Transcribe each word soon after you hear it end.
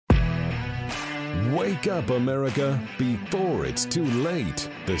Wake up, America, before it's too late.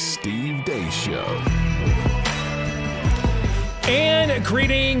 The Steve Deace Show. And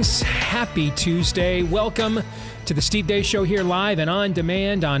greetings. Happy Tuesday. Welcome to the Steve Deace Show here live and on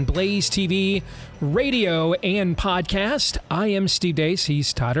demand on Blaze TV, radio, and podcast. I am Steve Deace.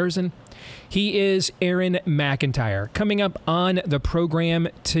 He's Todd Erzin. He is Aaron McIntyre. Coming up on the program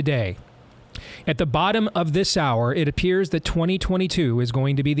today. At the bottom of this hour, it appears that 2022 is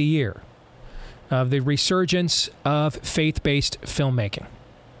going to be the year of the resurgence of faith-based filmmaking.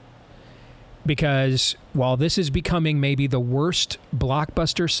 Because while this is becoming maybe the worst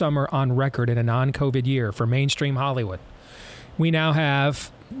blockbuster summer on record in a non-COVID year for mainstream Hollywood, we now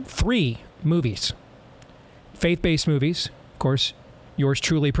have 3 movies, faith-based movies, of course, yours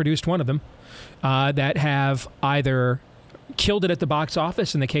truly produced one of them, that have either killed it at the box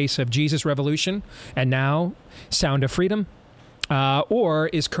office in the case of Jesus Revolution and now Sound of Freedom, or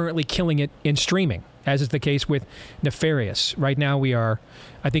is currently killing it in streaming, as is the case with Nefarious. Right now we are,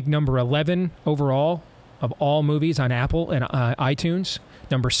 I think, number 11 overall of all movies on Apple and iTunes.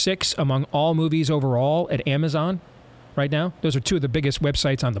 Number 6 among all movies overall at Amazon right now. Those are 2 of the biggest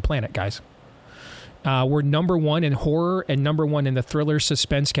websites on the planet, guys. We're number 1 in horror and number 1 in the thriller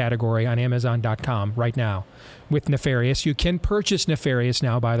suspense category on Amazon.com right now with Nefarious. You can purchase Nefarious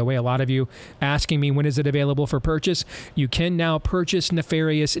now, by the way. A lot of you asking me, when is it available for purchase? You can now purchase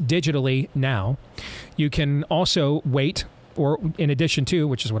Nefarious digitally now. You can also wait, or in addition to,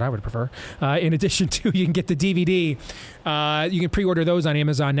 which is what I would prefer, in addition to, you can get the DVD. You can pre-order those on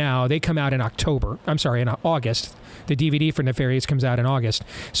Amazon now. They come out in in August. The DVD for Nefarious comes out in August.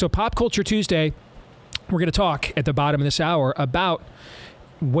 So Pop Culture Tuesday, we're going to talk at the bottom of this hour about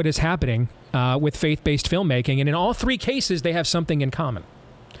what is happening with faith-based filmmaking. And in all 3 cases, they have something in common.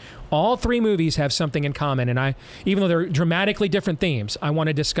 All 3 movies have something in common. And even though they're dramatically different themes, I want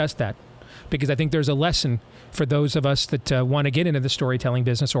to discuss that because I think there's a lesson for those of us that want to get into the storytelling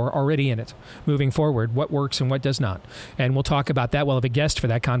business or are already in it moving forward, what works and what does not. And we'll talk about that. We'll have a guest for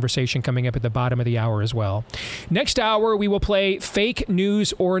that conversation coming up at the bottom of the hour as well. Next hour, we will play Fake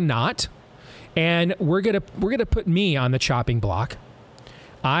News or Not. And we're gonna put me on the chopping block.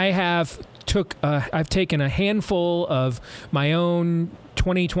 I've taken a handful of my own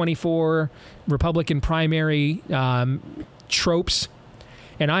 2024 Republican primary tropes,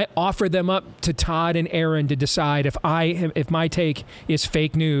 and I offer them up to Todd and Aaron to decide if my take is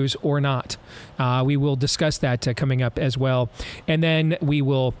fake news or not. We will discuss that coming up as well, and then we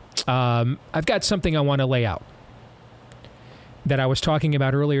will. I've got something I want to lay out that I was talking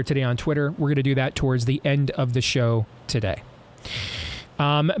about earlier today on Twitter. We're going to do that towards the end of the show today.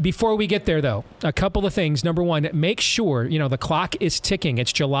 Before we get there, though, a couple of things. Number 1, make sure, the clock is ticking.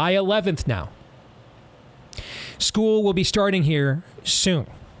 It's July 11th now. School will be starting here soon.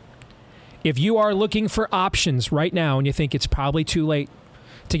 If you are looking for options right now and you think it's probably too late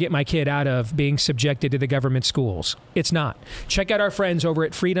to get my kid out of being subjected to the government schools, it's not. Check out our friends over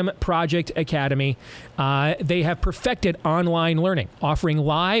at Freedom Project Academy. They have perfected online learning, offering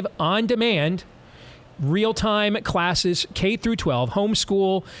live, on-demand, real-time classes, K through 12,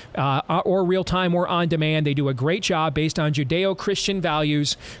 homeschool, or real-time or on-demand. They do a great job based on Judeo-Christian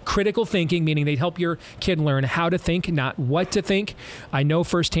values, critical thinking, meaning they help your kid learn how to think, not what to think. I know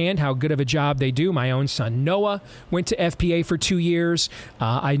firsthand how good of a job they do. My own son, Noah, went to FPA for 2 years.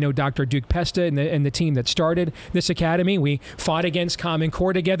 I know Dr. Duke Pesta and the team that started this academy. We fought against Common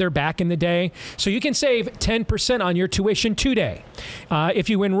Core together back in the day. So you can save 10% on your tuition today if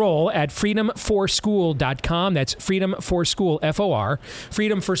you enroll at freedomforschool.com. That's Freedom for School, F-O-R,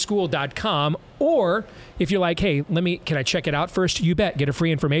 freedomforschool.com. Or if you're like, hey, can I check it out first? You bet. Get a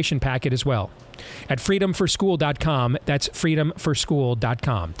free information packet as well at freedomforschool.com. That's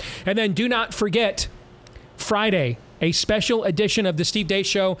freedomforschool.com. And then do not forget Friday, a special edition of the Steve Deace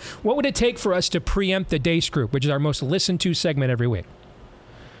Show. What would it take for us to preempt the Deace Group, which is our most listened to segment every week?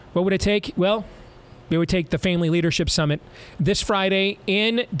 What would it take? Well, it would take the Family Leadership Summit this Friday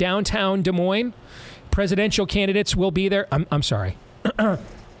in downtown Des Moines. Presidential candidates will be there. I'm sorry.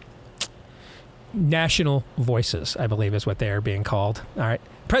 National Voices, I believe is what they are being called. All right.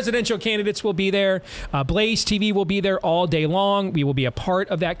 Presidential candidates will be there. Blaze TV will be there all day long. We will be a part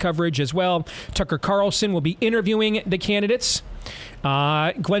of that coverage as well. Tucker Carlson will be interviewing the candidates.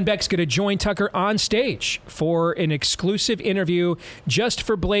 Glenn Beck's going to join Tucker on stage for an exclusive interview just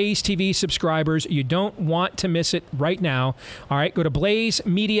for Blaze TV subscribers. You don't want to miss it right now. All right, go to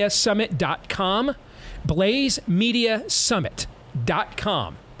blazemediasummit.com.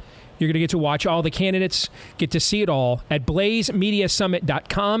 blazemediasummit.com. You're going to get to watch all the candidates, get to see it all at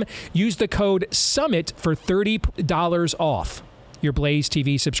blazemediasummit.com. Use the code SUMMIT for $30 off. your Blaze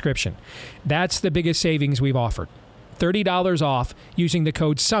TV subscription. That's the biggest savings we've offered. $30 off using the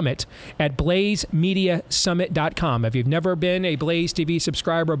code SUMMIT at blazemediasummit.com. If you've never been a Blaze TV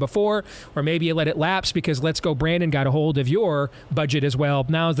subscriber before, or maybe you let it lapse because Let's Go Brandon got a hold of your budget as well,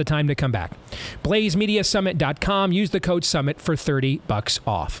 now's the time to come back. blazemediasummit.com. Use the code SUMMIT for $30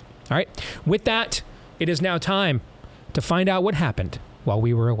 off. All right. With that, it is now time to find out what happened while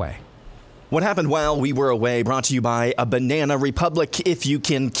we were away. What happened while we were away, brought to you by a banana republic if you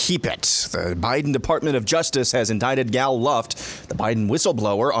can keep it. The Biden Department of Justice has indicted Gal Luft, the Biden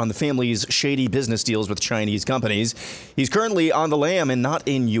whistleblower, on the family's shady business deals with Chinese companies. He's currently on the lam and not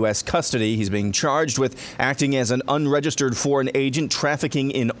in U.S. custody. He's being charged with acting as an unregistered foreign agent,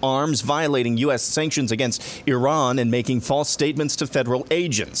 trafficking in arms, violating U.S. sanctions against Iran, and making false statements to federal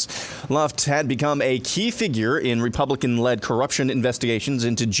agents. Luft had become a key figure in Republican-led corruption investigations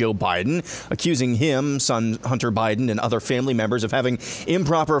into Joe Biden, accusing him, son Hunter Biden, and other family members of having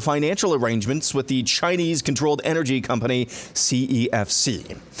improper financial arrangements with the Chinese-controlled energy company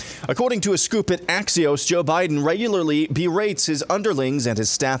CEFC. According to a scoop at Axios, Joe Biden regularly berates his underlings, and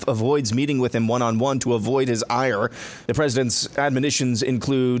his staff avoids meeting with him one-on-one to avoid his ire. The president's admonitions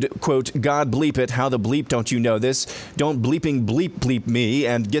include, quote, God bleep it, how the bleep don't you know this? Don't bleeping bleep me,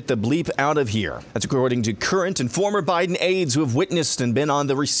 and get the bleep out of here. That's according to current and former Biden aides who have witnessed and been on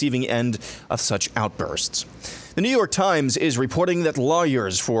the receiving end of such outbursts. The New York Times is reporting that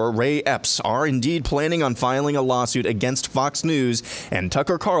lawyers for Ray Epps are indeed planning on filing a lawsuit against Fox News and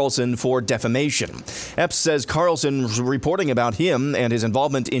Tucker Carlson for defamation. Epps says Carlson's reporting about him and his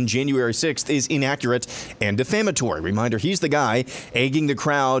involvement in January 6th is inaccurate and defamatory. Reminder, he's the guy egging the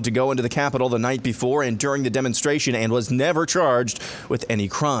crowd to go into the Capitol the night before and during the demonstration and was never charged with any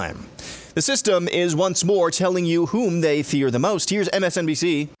crime. The system is once more telling you whom they fear the most. Here's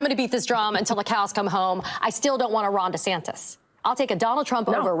MSNBC. I'm going to beat this drum until the cows come home. I still don't want a Ron DeSantis. I'll take a Donald Trump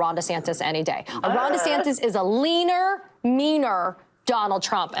over Ron DeSantis any day. A Ron DeSantis is a leaner, meaner Donald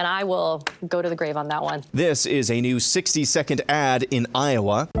Trump, and I will go to the grave on that one. This is a new 60-second ad in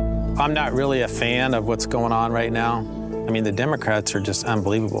Iowa. I'm not really a fan of what's going on right now. I mean, the Democrats are just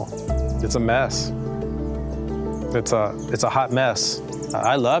unbelievable. It's a mess. It's a hot mess.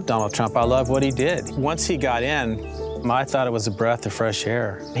 I love Donald Trump. I love what he did. Once he got in, I thought it was a breath of fresh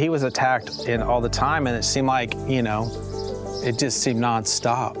air. He was attacked all the time, and it seemed like, it just seemed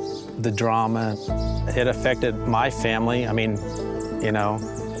nonstop. The drama, it affected my family. I mean,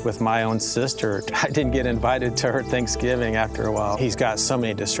 with my own sister, I didn't get invited to her Thanksgiving after a while. He's got so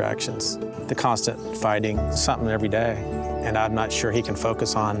many distractions. The constant fighting, something every day. And I'm not sure he can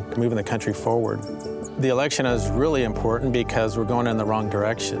focus on moving the country forward. The election is really important because we're going in the wrong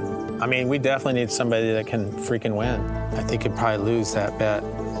direction. I mean, we definitely need somebody that can freaking win. I think you'd probably lose that bet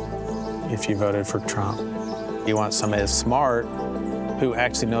if you voted for Trump. You want somebody that's smart, who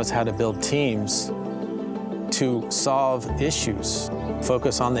actually knows how to build teams to solve issues,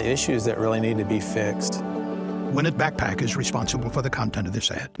 focus on the issues that really need to be fixed. Winnet Backpack is responsible for the content of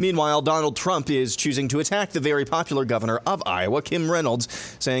this ad. Meanwhile, Donald Trump is choosing to attack the very popular governor of Iowa, Kim Reynolds,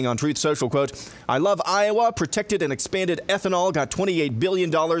 saying on Truth Social, quote, I love Iowa, protected and expanded ethanol, got $28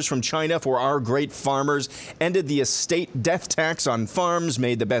 billion from China for our great farmers, ended the estate death tax on farms,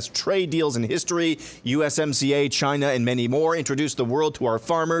 made the best trade deals in history, USMCA, China, and many more, introduced the world to our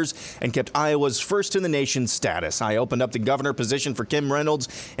farmers, and kept Iowa's first in the nation status. I opened up the governor position for Kim Reynolds,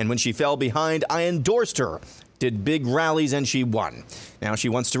 and when she fell behind, I endorsed her. Did big rallies, and she won. Now she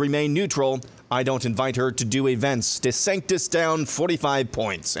wants to remain neutral. I don't invite her to do events. DeSantis down 45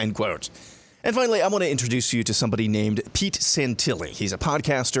 points, end quote. And finally, I want to introduce you to somebody named Pete Santilli. He's a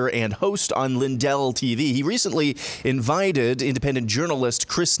podcaster and host on Lindell TV. He recently invited independent journalist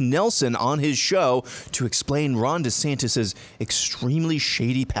Chris Nelson on his show to explain Ron DeSantis' extremely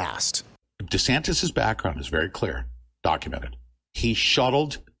shady past. DeSantis' background is very clear, documented. He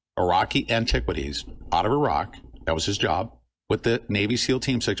shuttled Iraqi antiquities out of Iraq. That was his job. With the Navy SEAL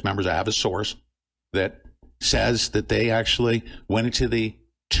Team 6 members, I have a source that says that they actually went into the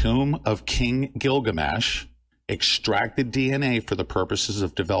tomb of King Gilgamesh, extracted DNA for the purposes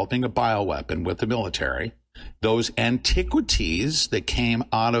of developing a bioweapon with the military. Those antiquities that came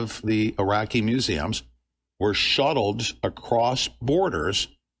out of the Iraqi museums were shuttled across borders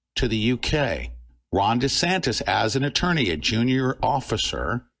to the UK. Ron DeSantis, as an attorney, a junior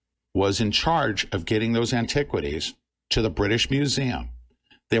officer, was in charge of getting those antiquities to the British Museum.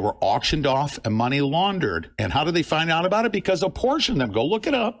 They were auctioned off and money laundered. And how did they find out about it? Because a portion of them, go look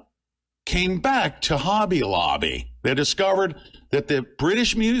it up, came back to Hobby Lobby. They discovered that the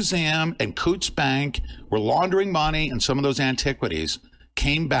British Museum and Coutts Bank were laundering money, and some of those antiquities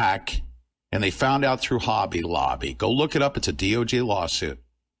came back And they found out through Hobby Lobby. Go look it up. It's a DOJ lawsuit.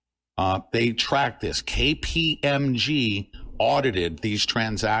 They tracked this. KPMG audited these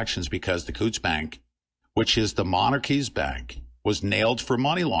transactions because the Coots Bank, which is the monarchy's bank, was nailed for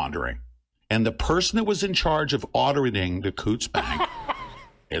money laundering. And the person that was in charge of auditing the Coots Bank,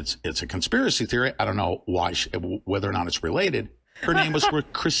 it's a conspiracy theory. I don't know whether or not it's related. Her name was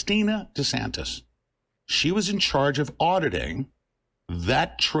Christina DeSantis. She was in charge of auditing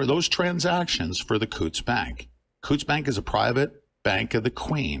those transactions for the Coots Bank. Coots Bank is a private bank of the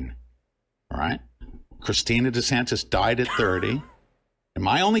Queen. All right. Christina DeSantis died at 30. And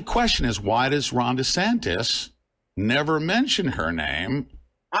my only question is, why does Ron DeSantis never mention her name?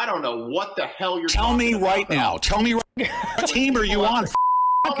 I don't know what the hell you're Tell me talking right about. now. Tell me what team are you on?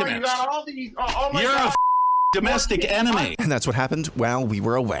 You got all these. Oh my You're God. a domestic enemy. And that's what happened while we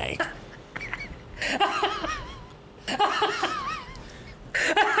were away.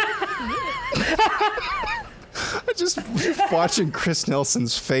 I just watching Chris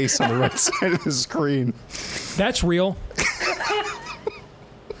Nelson's face on the right side of the screen. That's real.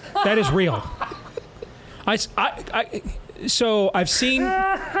 That is real. So I've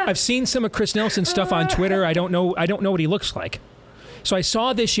seen some of Chris Nelson's stuff on Twitter. I don't know what he looks like. So I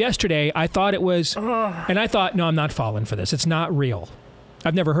saw this yesterday. I thought it was, and I thought, no, I'm not falling for this. It's not real.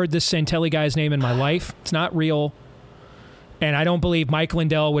 I've never heard this Santelli guy's name in my life. It's not real. And I don't believe Mike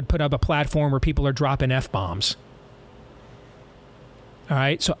Lindell would put up a platform where people are dropping F-bombs. All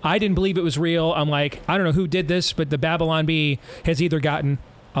right, so I didn't believe it was real. I'm like, I don't know who did this, but the Babylon Bee has either gotten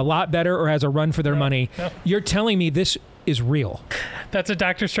a lot better or has a run for their money. No. You're telling me this is real. That's a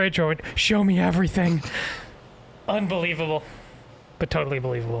Dr. Strange moment. Show me everything. Unbelievable, but totally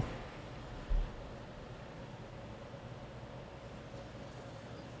believable.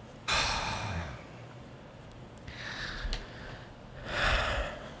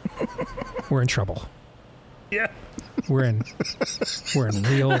 We're in trouble. Yeah. We're in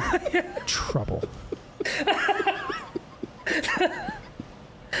real trouble.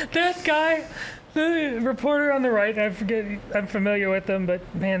 That guy, the reporter on the right, I forget, I'm familiar with him,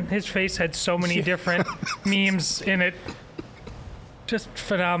 but man, his face had so many different memes in it. Just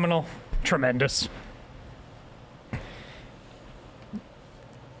phenomenal. Tremendous.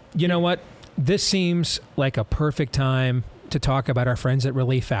 You know what? This seems like a perfect time to talk about our friends at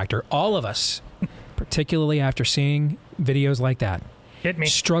Relief Factor. All of us, particularly after seeing videos like that, hit me,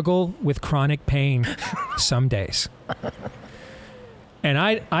 struggle with chronic pain some days. And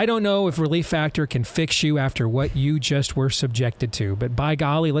I don't know if Relief Factor can fix you after what you just were subjected to, but by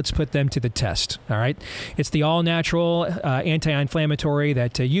golly, let's put them to the test, all right? It's the all-natural anti-inflammatory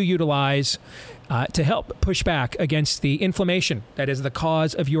that you utilize to help push back against the inflammation that is the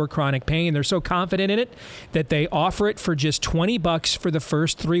cause of your chronic pain. They're so confident in it that they offer it for just $20 for the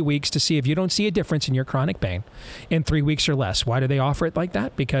first 3 weeks to see if you don't see a difference in your chronic pain in 3 weeks or less. Why do they offer it like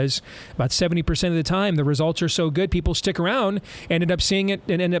that? Because about 70% of the time, the results are so good, people stick around and end up seeing it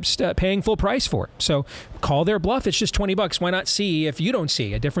and end up paying full price for it. So call their bluff. It's just $20. Why not see if you don't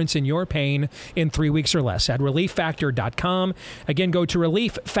see a difference in your pain in 3 weeks or less at ReliefFactor.com. Again, go to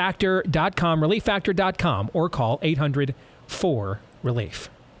ReliefFactor.com, ReliefFactor.com, or call 800-4-RELIEF.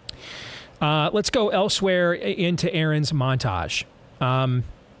 Let's go elsewhere into Aaron's montage.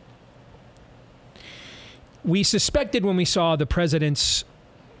 We suspected when we saw the president's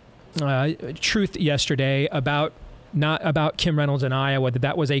truth yesterday about Kim Reynolds in Iowa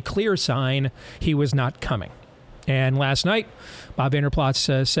that was a clear sign he was not coming. And last night, Bob Vander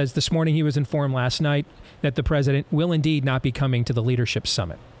Plaats says this morning he was informed last night that the president will indeed not be coming to the leadership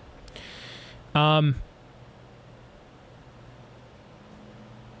summit. You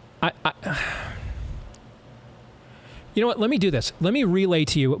know what? Let me do this. Let me relay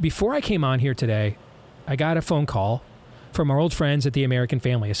to you. Before I came on here today, I got a phone call from our old friends at the American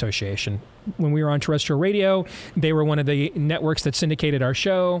Family Association. When we were on terrestrial radio, they were one of the networks that syndicated our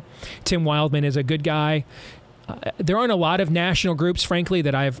show. Tim Wildman is a good guy. There aren't a lot of national groups, frankly,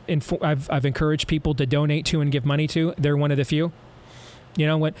 that I've encouraged people to donate to and give money to. They're one of the few. You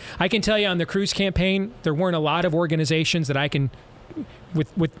know what? I can tell you on the Cruz campaign, there weren't a lot of organizations that I can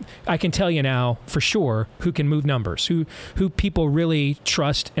tell you now for sure who can move numbers, who people really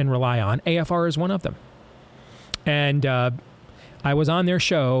trust and rely on. AFR is one of them. And I was on their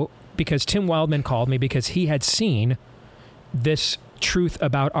show because Tim Wildman called me because he had seen this truth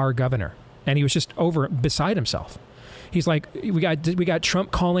about our governor, and he was just beside himself. He's like, we got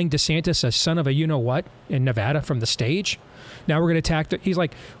Trump calling DeSantis a son of a you-know-what in Nevada from the stage. Now we're going to attack. He's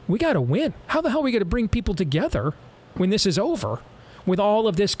like, we got to win. How the hell are we going to bring people together when this is over with all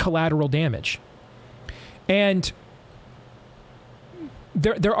of this collateral damage? And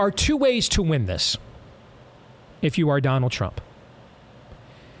there are two ways to win this if you are Donald Trump.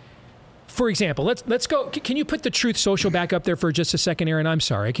 For example, let's go. Can you put the Truth Social back up there for just a second, Aaron? I'm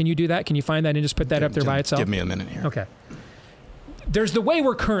sorry. Can you do that? Can you find that and just put that up there by itself? Give me a minute here. Okay. There's the way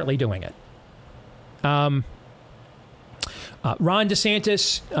we're currently doing it. Ron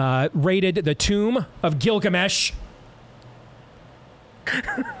DeSantis raided the tomb of Gilgamesh.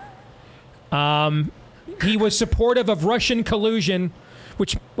 He was supportive of Russian collusion,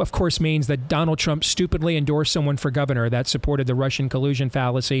 which of course means that Donald Trump stupidly endorsed someone for governor that supported the Russian collusion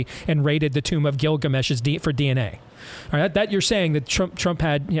fallacy and raided the tomb of Gilgamesh for DNA. All right, that you're saying that Trump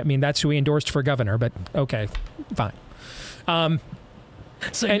had, I mean, that's who he endorsed for governor, but okay, fine.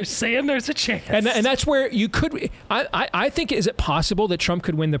 So you're saying there's a chance. And that's where you could, I think, is it possible that Trump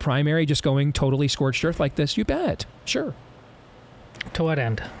could win the primary just going totally scorched earth like this? You bet. Sure. To what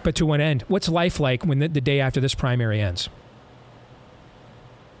end? But to what end? What's life like when the day after this primary ends?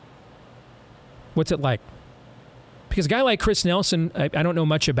 What's it like? Because a guy like Chris Nelson, I don't know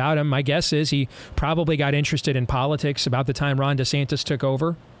much about him. My guess is he probably got interested in politics about the time Ron DeSantis took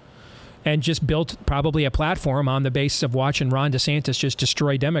over and just built probably a platform on the basis of watching Ron DeSantis just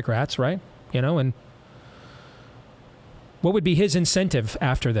destroy Democrats, right? You know, and what would be his incentive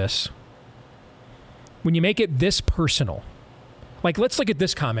after this? When you make it this personal, like let's look at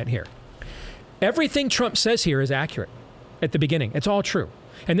this comment here. Everything Trump says here is accurate at the beginning. It's all true.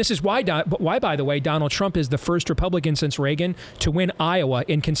 And this is why, by the way, Donald Trump is the first Republican since Reagan to win Iowa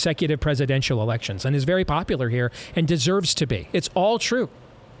in consecutive presidential elections and is very popular here and deserves to be. It's all true.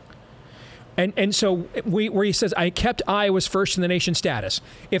 And so where he says, I kept Iowa's first in the nation status.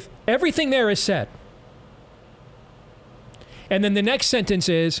 If everything there is said, and then the next sentence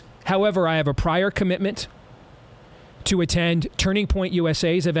is, however, I have a prior commitment to attend Turning Point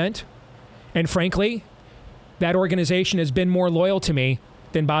USA's event, and frankly, that organization has been more loyal to me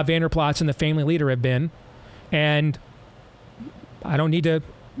than Bob Vander Plaats and the family leader have been, and I don't need to.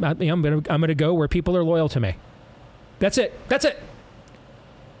 I'm going to go where people are loyal to me. That's it. That's it.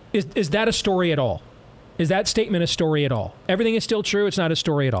 Is that a story at all? Is that statement a story at all? Everything is still true. It's not a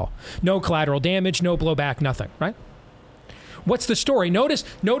story at all. No collateral damage, no blowback, nothing. Right? What's the story? Notice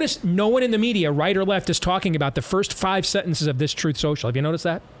no one in the media, right or left, is talking about the first 5 sentences of this Truth Social. Have you noticed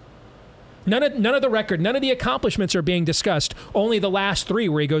that? None of the record, none of the accomplishments are being discussed. Only the last 3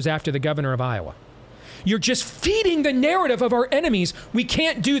 where he goes after the governor of Iowa. You're just feeding the narrative of our enemies. We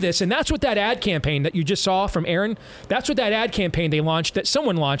can't do this. And that's what that ad campaign that you just saw from Aaron, that's what that ad campaign they launched, that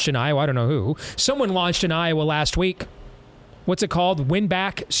someone launched in Iowa. I don't know who. Someone launched in Iowa last week. What's it called? Win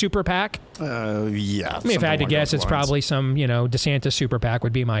Back Super PAC? Yeah. I mean, if I had to guess, it's probably some, DeSantis Super PAC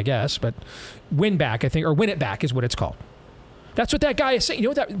would be my guess. But Win Back, I think, or Win It Back is what it's called. That's what that guy is saying.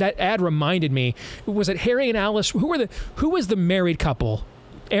 You know what that ad reminded me? Was it Harry and Alice? Who was the married couple?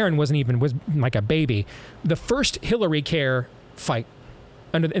 Aaron was like a baby. The first Hillary Care fight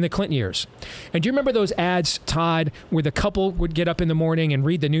in the Clinton years. And do you remember those ads, Todd, where the couple would get up in the morning and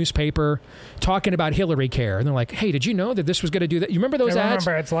read the newspaper talking about Hillary Care? And they're like, hey, did you know that this was going to do that? You remember those ads?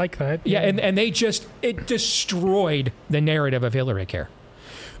 I remember ads like that. Yeah, and it destroyed the narrative of Hillary Care.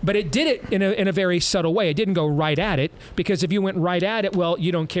 But it did it in a very subtle way. It didn't go right at it, because if you went right at it, well,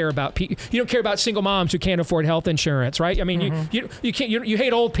 you don't care about single moms who can't afford health insurance, right? I mean, you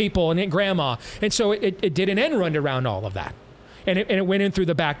hate old people and grandma, and so it did an end run around all of that, and it went in through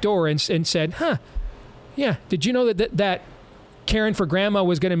the back door and said, yeah, did you know that caring for grandma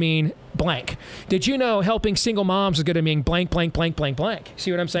was going to mean blank? Did you know helping single moms is going to mean blank, blank, blank, blank, blank?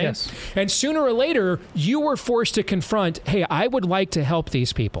 See what I'm saying? Yes. And sooner or later, you were forced to confront, hey, I would like to help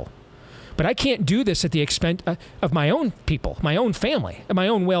these people, but I can't do this at the expense of my own people, my own family, my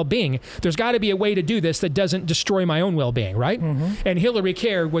own well-being. There's got to be a way to do this that doesn't destroy my own well-being, right? Mm-hmm. And Hillary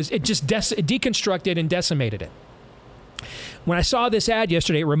Care it just deconstructed and decimated it. When I saw this ad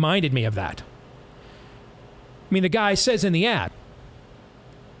yesterday, it reminded me of that. I mean, the guy says in the ad,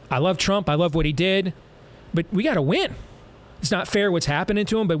 I love Trump, I love what he did, but we got to win. It's not fair what's happening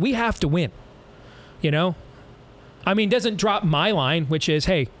to him, but we have to win. I mean, doesn't drop my line, which is,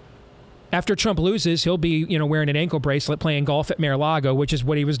 hey, after Trump loses, he'll be, wearing an ankle bracelet playing golf at Mar-a-Lago, which is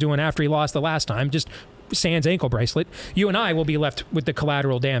what he was doing after he lost the last time, just sans ankle bracelet. You and I will be left with the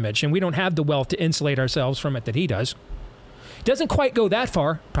collateral damage, and we don't have the wealth to insulate ourselves from it that he does. Doesn't quite go that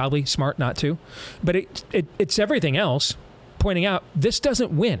far, probably smart not to, but it's everything else pointing out this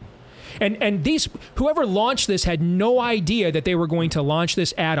doesn't win. And whoever launched this had no idea that they were going to launch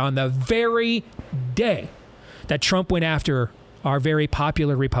this ad on the very day that Trump went after our very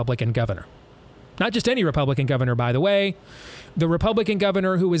popular Republican governor. Not just any Republican governor, by the way. The Republican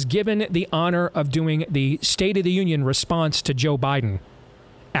governor who was given the honor of doing the State of the Union response to Joe Biden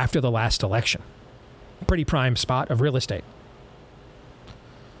after the last election. Pretty prime spot of real estate.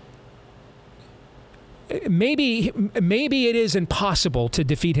 Maybe it is impossible to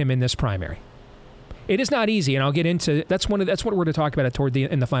defeat him in this primary. It is not easy, and I'll get into that's what we're going to talk about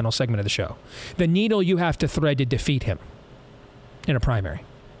in the final segment of the show. The needle you have to thread to defeat him in a primary.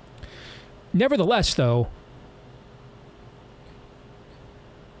 Nevertheless, though,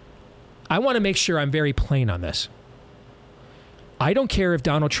 I want to make sure I'm very plain on this. I don't care if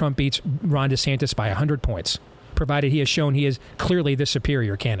Donald Trump beats Ron DeSantis by 100 points, provided he has shown he is clearly the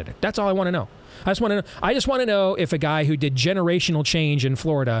superior candidate. That's all I want to know. I just want to know if a guy who did generational change in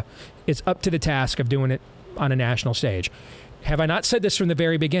Florida is up to the task of doing it on a national stage. Have I not said this from the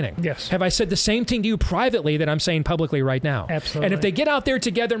very beginning? Yes. Have I said the same thing to you privately that I'm saying publicly right now? Absolutely. And if they get out there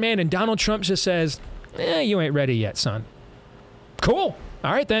together, man, and Donald Trump just says, you ain't ready yet, son. Cool.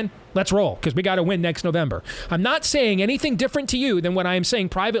 All right, then. Let's roll, because we got to win next November. I'm not saying anything different to you than what I am saying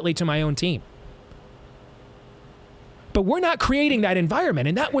privately to my own team. But we're not creating that environment,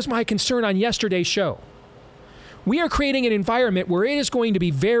 and that was my concern on yesterday's show. We are creating an environment where it is going to be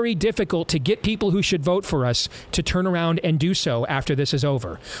very difficult to get people who should vote for us to turn around and do so after this is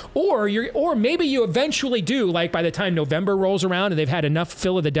over. Or maybe you eventually do, like by the time November rolls around and they've had enough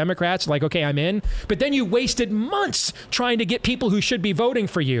fill of the Democrats, like, okay, I'm in. But then you wasted months trying to get people who should be voting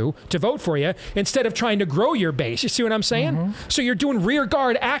for you to vote for you instead of trying to grow your base. You see what I'm saying? Mm-hmm. So you're doing rear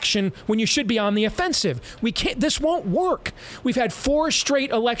guard action when you should be on the offensive. This won't work. We've had 4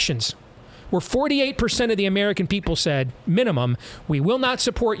 straight elections where 48% of the American people said, minimum, we will not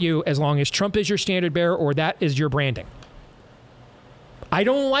support you as long as Trump is your standard bearer or that is your branding. I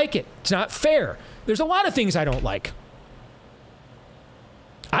don't like it. It's not fair. There's a lot of things I don't like.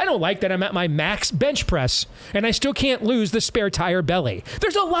 I don't like that I'm at my max bench press and I still can't lose the spare tire belly.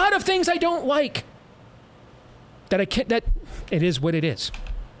 There's a lot of things I don't like that it is what it is.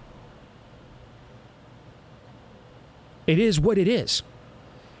 It is what it is.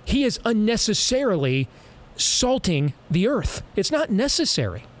 He is unnecessarily salting the earth. It's not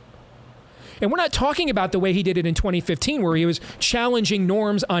necessary. And we're not talking about the way he did it in 2015 where he was challenging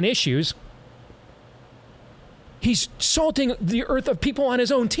norms on issues. He's salting the earth of people on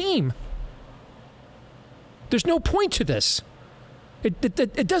his own team. There's no point to this.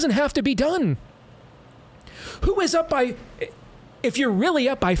 It doesn't have to be done. Who is up by, if you're really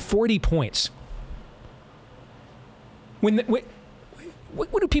up by 40 points,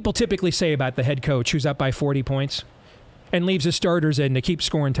 what do people typically say about the head coach who's up by 40 points and leaves his starters in to keep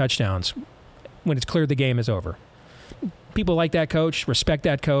scoring touchdowns when it's clear the game is over? People like that coach, respect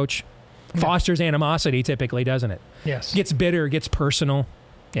that coach, fosters animosity typically, doesn't it? Yes. Gets bitter, gets personal.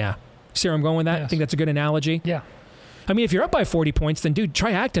 Yeah. See where I'm going with that? Yes. I think that's a good analogy. Yeah. I mean, if you're up by 40 points, then, dude,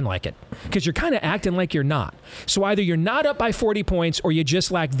 try acting like it, because you're kind of acting like you're not. So either you're not up by 40 points or you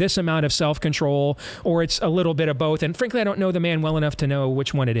just lack this amount of self-control, or it's a little bit of both. And frankly, I don't know the man well enough to know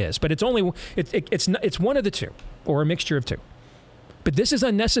which one it is. But it's one of the two, or a mixture of two. But this is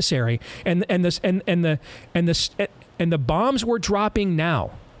unnecessary, and the bombs we're dropping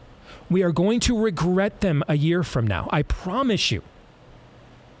now, we are going to regret them a year from now. I promise you.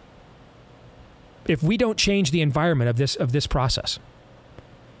 If we don't change the environment of this process.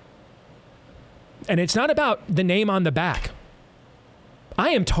 And it's not about the name on the back. I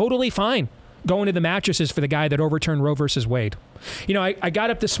am totally fine going to the mattresses for the guy that overturned Roe versus Wade. You know, I got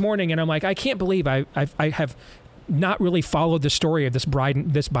up this morning and I'm like, I can't believe I have not really followed the story of this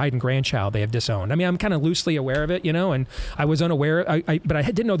Biden grandchild they have disowned. I mean, I'm kind of loosely aware of it, you know, and I was unaware, but I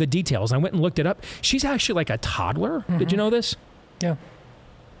didn't know the details. I went and looked it up. She's actually like a toddler. Mm-hmm. Did you know this? Yeah.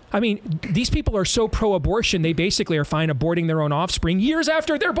 I mean, these people are so pro-abortion, they basically are fine aborting their own offspring years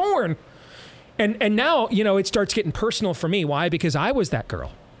after they're born. And now, you know, it starts getting personal for me. Why? Because I was that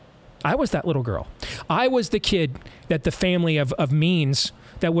girl. I was that little girl. I was the kid that the family of means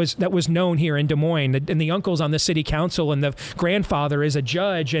that was known here in Des Moines, and the uncle's on the city council, and the grandfather is a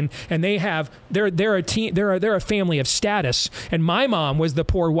judge, and they're a family of status. And my mom was the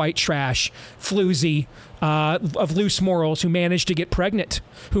poor white trash floozy of loose morals who managed to get pregnant,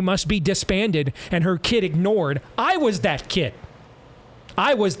 who must be disbanded, and her kid ignored. I was that kid.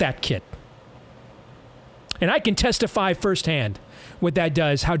 And I can testify firsthand what that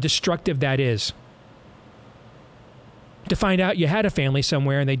does, how destructive that is. To find out you had a family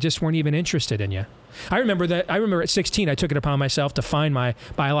somewhere and they just weren't even interested in you. I remember at 16, I took it upon myself to find my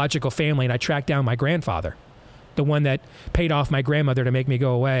biological family, and I tracked down my grandfather, the one that paid off my grandmother to make me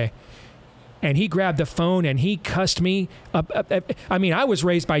go away. And he grabbed the phone and he cussed me up. I mean, I was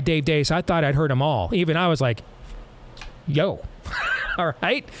raised by Dave Day, so I thought I'd heard them all. Even I was like, yo, all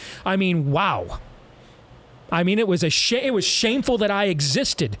right? I mean, wow. I mean, it was it was shameful that I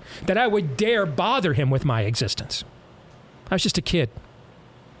existed, that I would dare bother him with my existence. I was just a kid.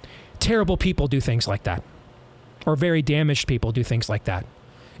 Terrible people do things like that. Or very damaged people do things like that.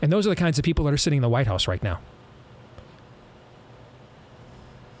 And those are the kinds of people that are sitting in the White House right now.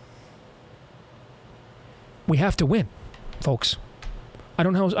 We have to win, folks. I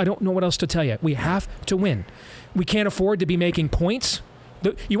don't know what else to tell you. We have to win. We can't afford to be making points.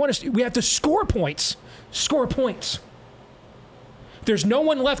 We have to score points. Score points. There's no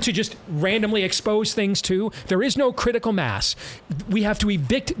one left to just randomly expose things to. There is no critical mass. We have to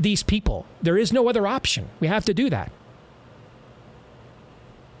evict these people. There is no other option. We have to do that.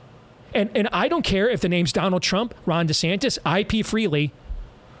 And I don't care if the name's Donald Trump, Ron DeSantis, IP Freely.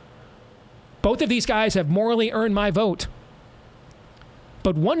 Both of these guys have morally earned my vote.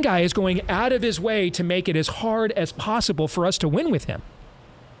 But one guy is going out of his way to make it as hard as possible for us to win with him.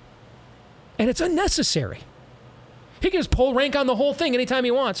 And it's unnecessary. He can just pull rank on the whole thing anytime he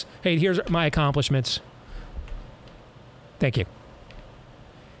wants. Hey, here's my accomplishments. Thank you.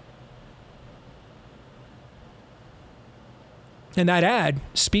 And that ad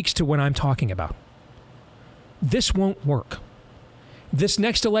speaks to what I'm talking about. This won't work. This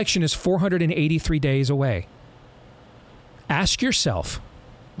next election is 483 days away. Ask yourself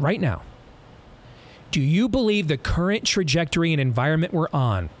right now, do you believe the current trajectory and environment we're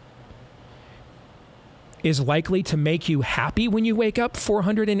on is likely to make you happy when you wake up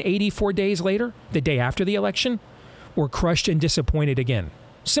 484 days later, the day after the election, or crushed and disappointed again?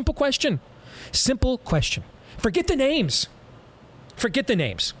 Simple question. Simple question. Forget the names. Forget the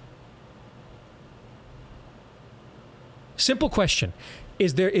names. Simple question.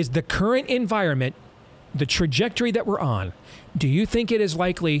 Is the current environment, the trajectory that we're on, do you think it is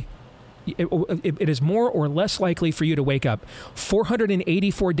likely, it is more or less likely for you to wake up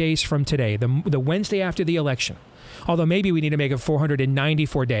 484 days from today, the Wednesday after the election? Although maybe we need to make it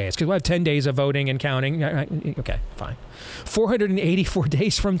 494 days because we'll have 10 days of voting and counting. Okay, fine. 484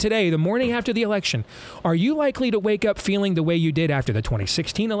 days from today, the morning after the election, are you likely to wake up feeling the way you did after the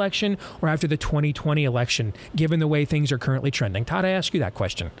 2016 election or after the 2020 election, given the way things are currently trending? Todd, I ask you that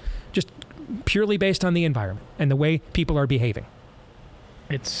question, just purely based on the environment and the way people are behaving.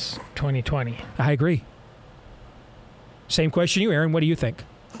 It's 2020. I agree. Same question you, Aaron. What do you think?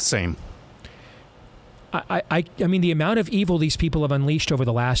 Same. I mean, the amount of evil these people have unleashed over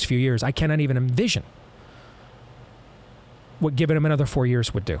the last few years, I cannot even envision what giving them another 4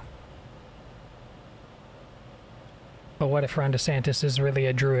 years would do. But what if Ron DeSantis is really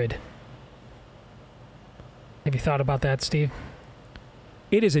a druid? Have you thought about that, Steve?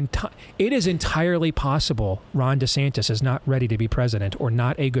 It is entirely possible Ron DeSantis is not ready to be president or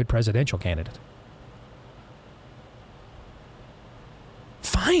not a good presidential candidate.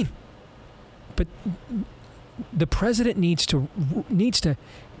 Fine. But the president needs to,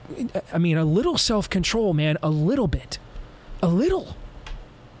 I mean, a little self-control, man, a little bit. A little.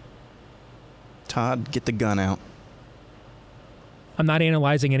 Todd, get the gun out. I'm not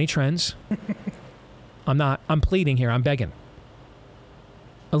analyzing any trends. I'm pleading here. I'm begging.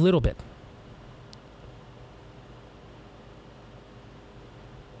 A little bit.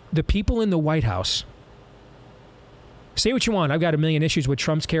 The people in the White House, say what you want. I've got a million issues with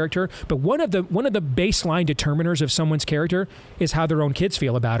Trump's character, but one of the baseline determiners of someone's character is how their own kids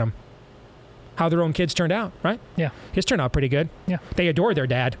feel about him. How their own kids turned out, right? Yeah. His turned out pretty good. Yeah. They adore their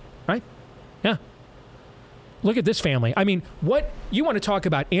dad, right? Yeah. Look at this family. I mean, what you want to talk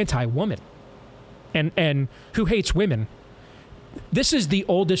about anti-woman and who hates women? This is the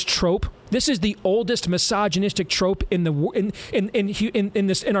oldest trope. This is the oldest misogynistic trope in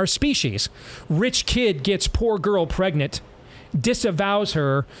our species. Rich kid gets poor girl pregnant, disavows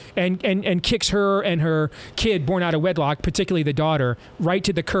her, and kicks her and her kid born out of wedlock, particularly the daughter, right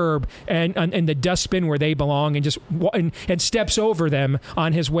to the curb and the dustbin where they belong, and just and steps over them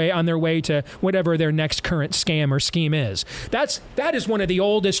on their way to whatever their next current scam or scheme is. That is one of the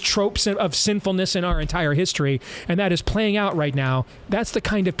oldest tropes of sinfulness in our entire history, and that is playing out right now. That's the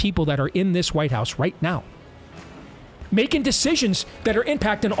kind of people that are in this White House right now, making decisions that are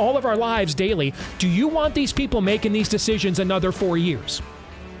impacting all of our lives daily. Do you want these people making these decisions another 4 years?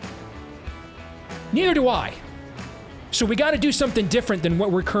 Neither do I. So we got to do something different than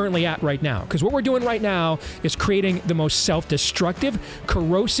what we're currently at right now. Because what we're doing right now is creating the most self-destructive,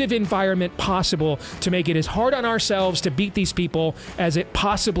 corrosive environment possible to make it as hard on ourselves to beat these people as it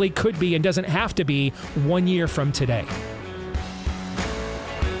possibly could be and doesn't have to be 1 year from today.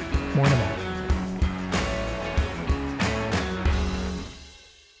 More in a minute.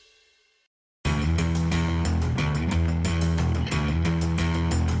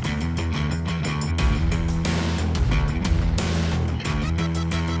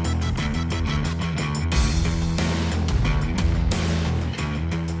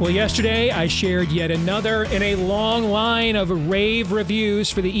 Well, yesterday I shared yet another in a long line of rave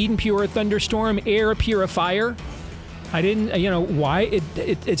reviews for the Eden Pure Thunderstorm Air Purifier. I didn't, why?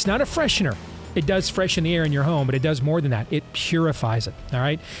 It's not a freshener. It does freshen the air in your home, but it does more than that. It purifies it, all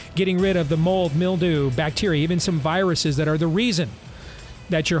right? Getting rid of the mold, mildew, bacteria, even some viruses that are the reason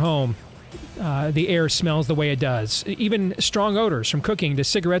that your home, the air smells the way it does. Even strong odors from cooking to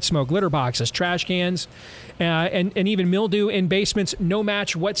cigarette smoke, litter boxes, trash cans, and even mildew in basements, no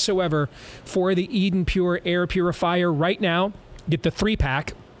match whatsoever for the Eden Pure Air Purifier. Right now, get the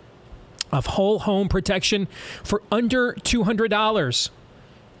 3-pack of whole home protection for under $200.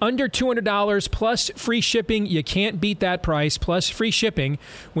 Under $200 plus free shipping. You can't beat that price, plus free shipping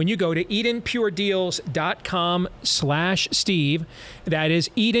when you go to EdenPureDeals.com/Steve. That is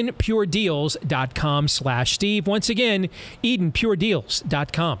EdenPureDeals.com/Steve. Once again,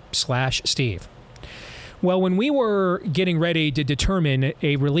 EdenPureDeals.com/Steve. Well, when we were getting ready to determine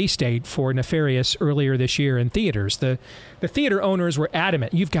a release date for Nefarious earlier this year in theaters, the theater owners were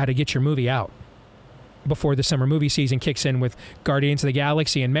adamant, you've got to get your movie out before the summer movie season kicks in with Guardians of the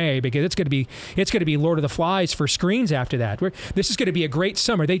Galaxy in May, because it's going to be Lord of the Flies for screens after that. This is going to be a great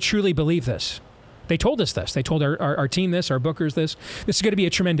summer. They truly believe this. They told us this. They told our team this, our bookers this. This is going to be a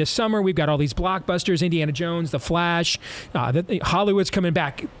tremendous summer. We've got all these blockbusters, Indiana Jones, The Flash. Hollywood's coming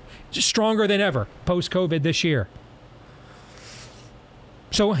back stronger than ever post-COVID this year.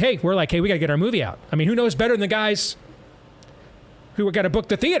 So, we're like, we got to get our movie out. I mean, who knows better than the guys who got to book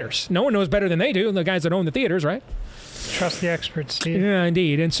the theaters? No one knows better than they do, the guys that own the theaters, right? Trust the experts, Steve. Yeah,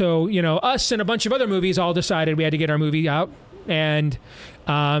 indeed. And so, us and a bunch of other movies all decided we had to get our movie out. And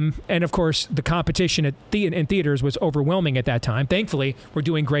of course, the competition in theaters was overwhelming at that time. Thankfully, we're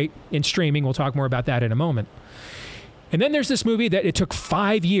doing great in streaming. We'll talk more about that in a moment. And then there's this movie that it took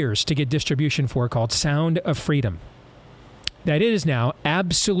 5 years to get distribution for called Sound of Freedom. That is now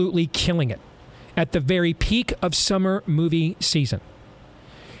absolutely killing it at the very peak of summer movie season.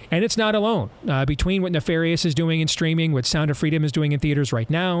 And it's not alone. Between what Nefarious is doing in streaming, what Sound of Freedom is doing in theaters right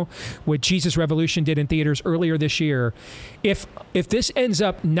now, what Jesus Revolution did in theaters earlier this year, if this ends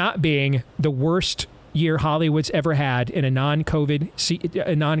up not being the worst year Hollywood's ever had in a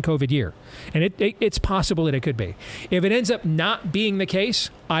non-COVID year, and it's possible that it could be. If it ends up not being the case,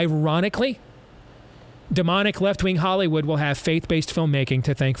 ironically, demonic left-wing Hollywood will have faith-based filmmaking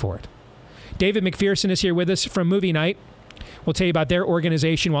to thank for it. David McPherson is here with us from Movie Night. We'll tell you about their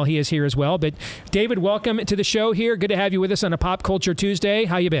organization while he is here as well. But David, welcome to the show here. Good to have you with us on a Pop Culture Tuesday.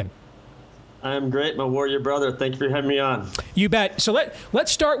 How you been? I'm great, my warrior brother. Thank you for having me on. You bet. So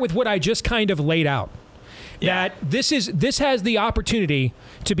let's start with what I just kind of laid out. Yeah. That this has the opportunity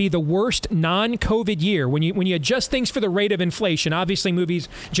to be the worst non-COVID year. When you adjust things for the rate of inflation, obviously movies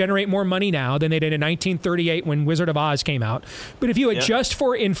generate more money now than they did in 1938 when Wizard of Oz came out. But if you adjust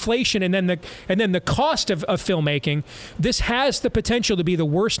for inflation and then the cost of filmmaking, this has the potential to be the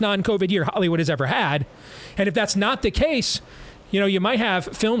worst non-COVID year Hollywood has ever had. And if that's not the case, you might have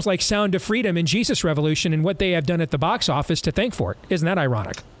films like Sound of Freedom and Jesus Revolution and what they have done at the box office to thank for it. Isn't that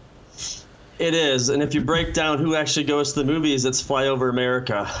ironic? It is. And if you break down who actually goes to the movies, it's Flyover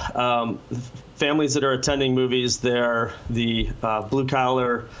America. Families that are attending movies, they're the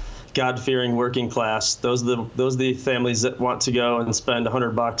blue-collar, God-fearing working class. Those are the families that want to go and spend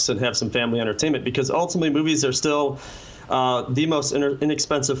 $100 and have some family entertainment, because ultimately movies are still the most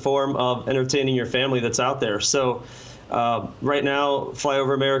inexpensive form of entertaining your family that's out there. So right now,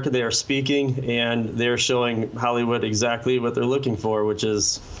 Flyover America, they are speaking, and they're showing Hollywood exactly what they're looking for, which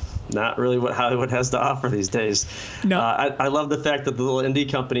is not really what Hollywood has to offer these days. No. I love the fact that the little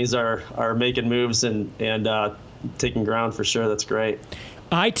indie companies are making moves and taking ground for sure. That's great.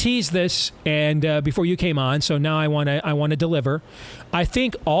 I teased this and before you came on, so now I want to deliver. I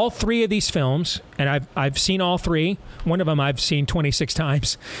think all three of these films, and I've seen all three. One of them I've seen 26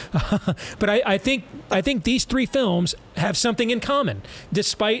 times, but I think these three films have something in common,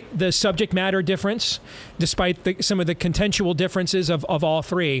 despite the subject matter difference, despite some of the contextual differences of all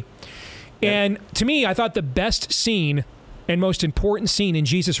three. Yeah. And to me, I thought the best scene and most important scene in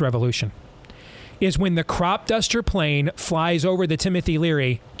Jesus Revolution is when the crop duster plane flies over the Timothy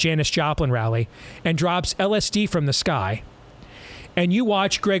Leary, Janis Joplin rally and drops LSD from the sky. And you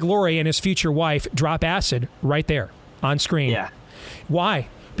watch Greg Laurie and his future wife drop acid right there on screen. Yeah. Why?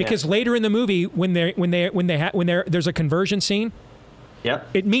 Because later in the movie, when there's a conversion scene,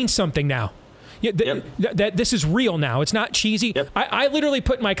 it means something now. That this is real now. It's not cheesy. Yep. I literally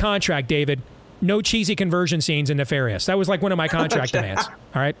put in my contract, David, no cheesy conversion scenes in Nefarious. That was like one of my contract demands.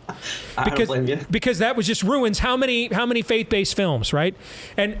 All right, because that was just ruins how many faith-based films, right?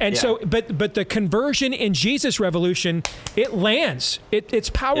 And so, but the conversion in Jesus Revolution, it lands. It's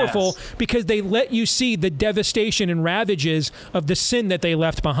powerful because they let you see the devastation and ravages of the sin that they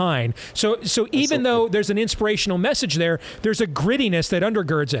left behind. So even though there's an inspirational message there, there's a grittiness that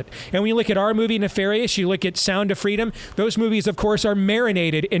undergirds it. And when you look at our movie Nefarious, you look at Sound of Freedom, those movies, of course, are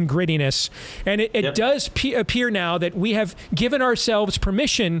marinated in grittiness. And it does appear now that we have given ourselves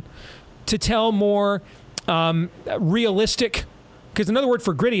permission to tell more realistic, because another word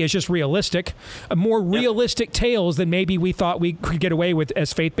for gritty is just realistic, more realistic tales than maybe we thought we could get away with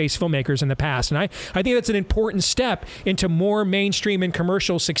as faith-based filmmakers in the past. And I think that's an important step into more mainstream and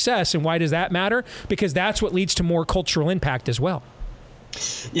commercial success. And why does that matter? Because that's what leads to more cultural impact as well.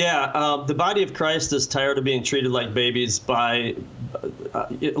 Yeah, the body of Christ is tired of being treated like babies by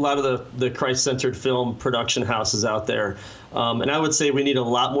a lot of the Christ-centered film production houses out there. And I would say we need a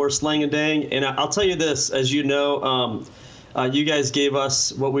lot more slang and dang. And I'll tell you this, as you know, you guys gave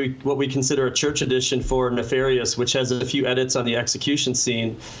us what we consider a church edition for Nefarious, which has a few edits on the execution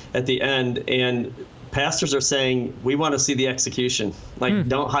scene at the end. And pastors are saying, we want to see the execution. Like,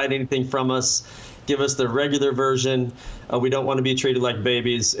 don't hide anything from us. Give us the regular version. We don't want to be treated like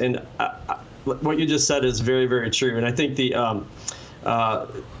babies. And what you just said is very, very true. And I think we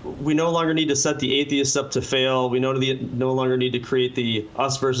no longer need to set the atheists up to fail. We no longer need to create the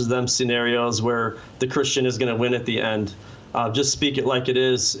us versus them scenarios where the Christian is going to win at the end. Just speak it like it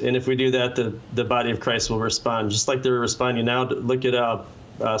is. And if we do that, the body of Christ will respond, just like they're responding now. Look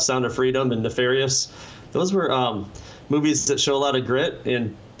at Sound of Freedom and Nefarious. Those were movies that show a lot of grit,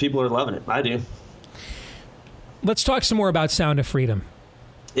 and people are loving it. I do. Let's talk some more about Sound of Freedom.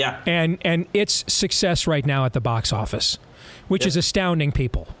 Yeah. And its success right now at the box office, which is astounding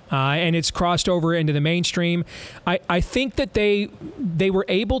people. And it's crossed over into the mainstream. I think that they were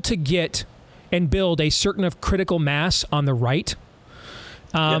able to get and build a certain of critical mass on the right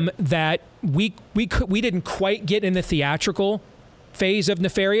that we didn't quite get in the theatrical phase of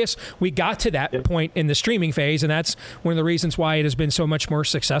Nefarious. We got to that point in the streaming phase, and that's one of the reasons why it has been so much more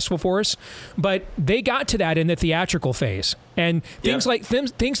successful for us. But they got to that in the theatrical phase, and things like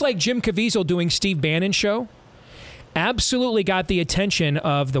Jim Caviezel doing Steve Bannon's show absolutely got the attention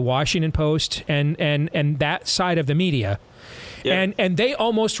of the Washington Post and that side of the media, and they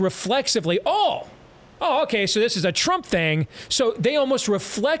almost reflexively, okay, so this is a Trump thing. So they almost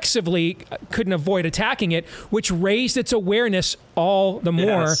reflexively couldn't avoid attacking it, which raised its awareness all the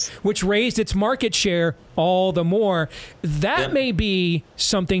more, which raised its market share all the more. That may be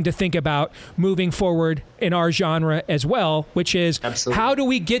something to think about moving forward in our genre as well, which is how do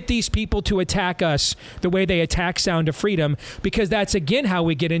we get these people to attack us the way they attack Sound of Freedom? Because that's, again, how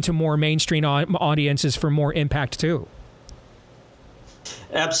we get into more mainstream audiences for more impact, too.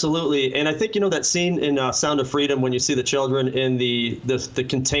 Absolutely. And I think, that scene in Sound of Freedom when you see the children in the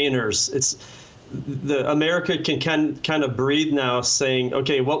containers, it's the America can kind of breathe now, saying,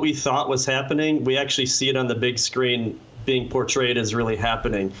 okay, what we thought was happening, we actually see it on the big screen being portrayed as really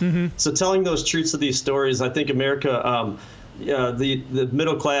happening. So telling those truths of these stories, I think America, the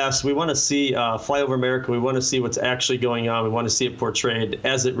middle class, we want to see Fly Over America. We want to see what's actually going on. We want to see it portrayed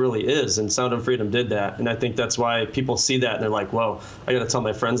as it really is. And Sound of Freedom did that. And I think that's why people see that and they're like, whoa, I got to tell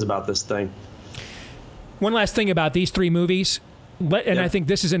my friends about this thing. One last thing about these three movies, and I think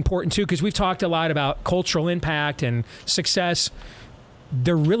this is important too, because we've talked a lot about cultural impact and success.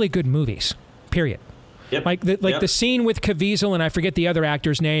 They're really good movies, period. Like the scene with Caviezel and I forget the other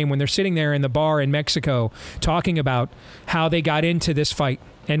actor's name when they're sitting there in the bar in Mexico talking about how they got into this fight.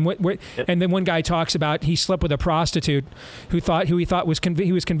 And and then one guy talks about he slept with a prostitute who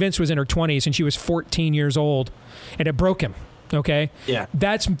he was convinced was in her 20s, and she was 14 years old, and it broke him. Okay? Yeah.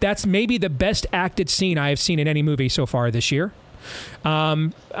 That's maybe the best acted scene I have seen in any movie so far this year.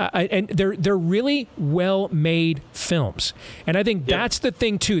 And they're really well-made films, and I think that's the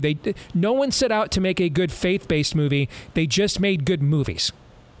thing too. No one set out to make a good faith-based movie; they just made good movies.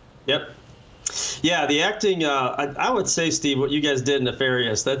 Yep. Yeah, the acting. I would say, Steve, what you guys did in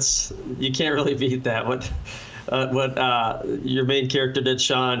Nefarious, you can't really beat that. What your main character did,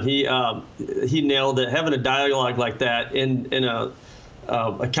 Sean, he nailed it. Having a dialogue like that in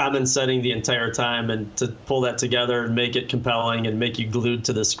a common setting the entire time, and to pull that together and make it compelling and make you glued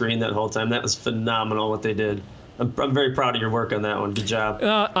to the screen that whole time, that was phenomenal what they did. I'm very proud of your work on that one. Good job.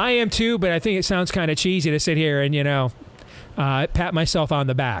 I am too, but I think it sounds kind of cheesy to sit here and pat myself on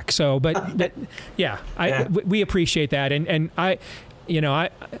the back. So, but we appreciate that, and I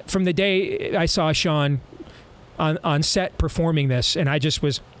from the day I saw Sean on set performing this, and I just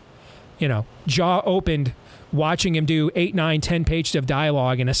was, jaw opened watching him do 8, 9, 10 pages of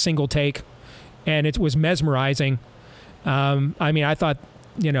dialogue in a single take, and it was mesmerizing. I thought,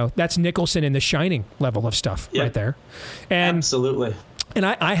 that's Nicholson in The Shining level of stuff right there. And absolutely. And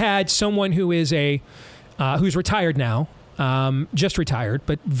I had someone who is who's retired now, just retired,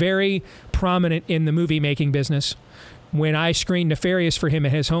 but very prominent in the movie making business. When I screened Nefarious for him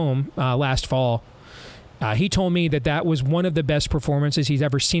at his home last fall, he told me that was one of the best performances he's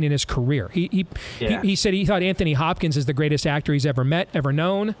ever seen in his career. He said he thought Anthony Hopkins is the greatest actor he's ever met, ever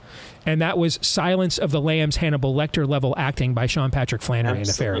known, and that was Silence of the Lambs Hannibal Lecter level acting by Sean Patrick Flanery in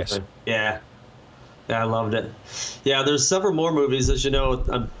Nefarious. Yeah, I loved it. Yeah, there's several more movies. As you know,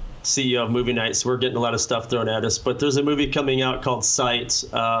 I'm CEO of Movie Night, so we're getting a lot of stuff thrown at us. But there's a movie coming out called Sight.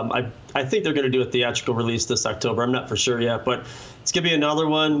 I think they're going to do a theatrical release this October. I'm not for sure yet, but it's going to be another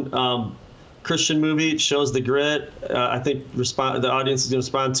one. Christian movie, shows the grit. I think the audience is going to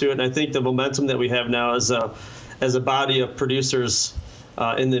respond to it, and I think the momentum that we have now as a body of producers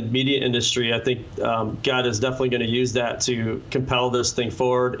in the media industry, I think God is definitely going to use that to compel this thing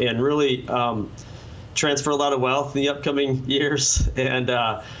forward and really transfer a lot of wealth in the upcoming years and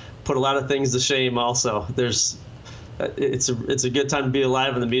put a lot of things to shame. Also, it's a good time to be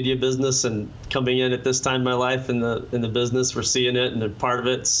alive in the media business, and coming in at this time in my life in the business, we're seeing it and a part of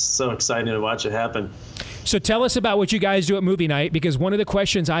it. It's so exciting to watch it happen. So tell us about what you guys do at Movie Night, because one of the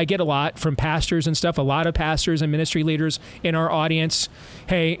questions I get a lot from pastors and stuff, a lot of pastors and ministry leaders in our audience,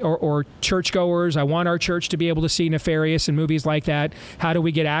 or churchgoers, I want our church to be able to see Nefarious and movies like that. How do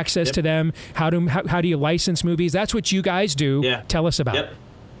we get access to them? How do you license movies? That's what you guys do. Yeah. Tell us about it.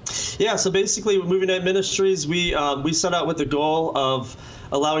 Yeah, so basically with Movie Night Ministries, we set out with the goal of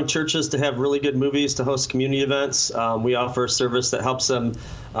allowing churches to have really good movies to host community events. We offer a service that helps them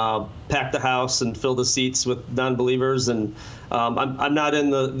pack the house and fill the seats with non-believers. And I'm not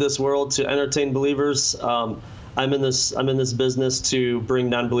in this world to entertain believers. I'm in this business to bring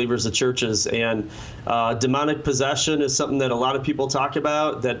non-believers to churches, and demonic possession is something that a lot of people talk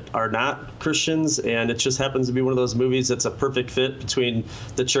about that are not Christians, and it just happens to be one of those movies that's a perfect fit between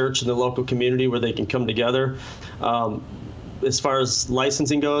the church and the local community where they can come together. As far as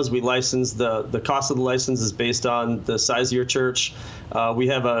licensing goes, we license the cost of the license is based on the size of your church. We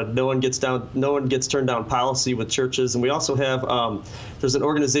have a no one gets turned down policy with churches, and we also have there's an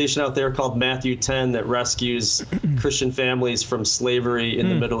organization out there called Matthew 10 that rescues Christian families from slavery in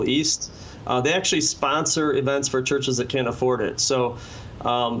the Middle East. They actually sponsor events for churches that can't afford it. So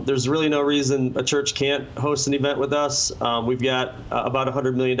there's really no reason a church can't host an event with us. We've got about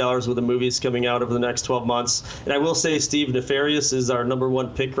 $100 million worth of movies coming out over the next 12 months. And I will say, Steve, Nefarious is our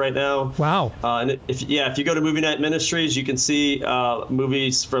 #1 pick right now. Wow. And if you go to Movie Night Ministries, you can see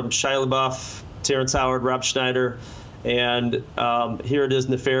movies from Shia LaBeouf, Terrence Howard, Rob Schneider. And here it is,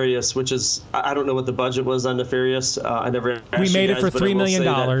 Nefarious, which is, I don't know what the budget was on Nefarious. I never asked We made you it guys, for $3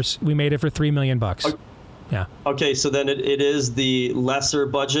 million. We made it for $3 million. Yeah. Okay, so then it is the lesser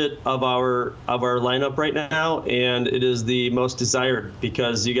budget of our lineup right now, and it is the most desired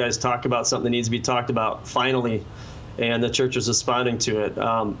because you guys talk about something that needs to be talked about finally, and the church is responding to it.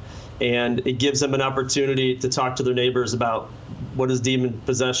 And it gives them an opportunity to talk to their neighbors about what is demon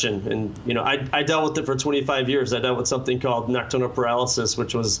possession. And I dealt with it for 25 years. I dealt with something called nocturnal paralysis,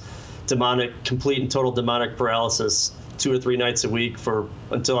 which was complete and total demonic paralysis 2 or 3 nights a week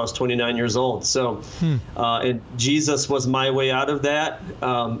until I was 29 years old. So, and Jesus was my way out of that.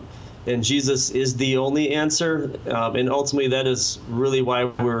 And Jesus is the only answer. And ultimately, that is really why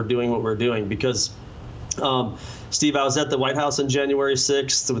we're doing what we're doing. Because, Steve, I was at the White House on January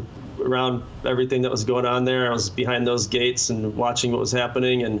 6th around everything that was going on there. I was behind those gates and watching what was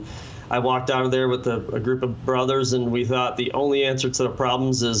happening. And I walked out of there with a group of brothers, and we thought the only answer to the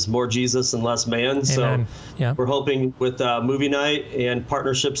problems is more Jesus and less man. Amen. So we're hoping with Movie Night and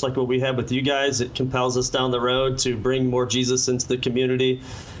partnerships like what we have with you guys, it compels us down the road to bring more Jesus into the community.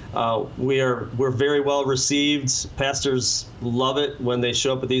 We're very well received. Pastors love it when they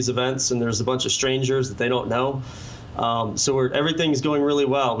show up at these events and there's a bunch of strangers that they don't know. So everything's going really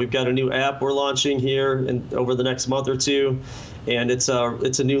well. We've got a new app we're launching here over the next month or two, and it's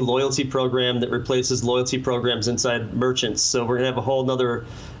a new loyalty program that replaces loyalty programs inside merchants. So we're gonna have a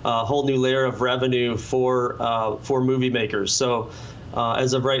whole new layer of revenue for movie makers. So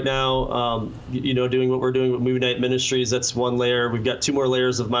as of right now, doing what we're doing with Movie Night Ministries, that's one layer. We've got 2 more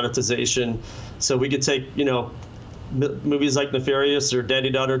layers of monetization. So we could take movies like Nefarious or Daddy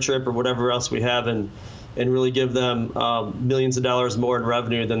Daughter Trip or whatever else we have and really give them millions of dollars more in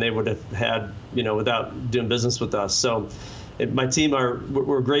revenue than they would have had, without doing business with us. So my team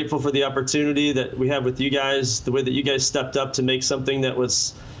we're grateful for the opportunity that we have with you guys, the way that you guys stepped up to make something that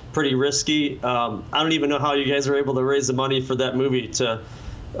was pretty risky. I don't even know how you guys are able to raise the money for that movie to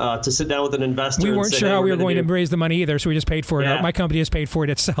sit down with an investor. We weren't sure how we were going to raise the money either, so we just paid for it. Yeah. My company has paid for it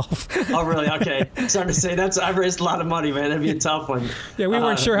itself. Oh, really? Okay. Sorry to say I've raised a lot of money, man. That'd be a tough one. Yeah, we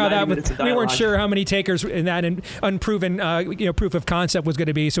weren't sure how that would. We weren't sure how many takers in that unproven, proof of concept was going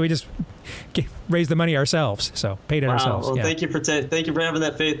to be. So we just raised the money ourselves. So paid it ourselves. Well, yeah. thank you for having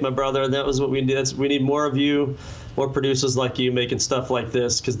that faith, my brother. And that was what we need. We need more of you, more producers like you making stuff like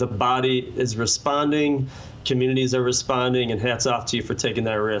this, because the body is responding. Communities are responding, and hats off to you for taking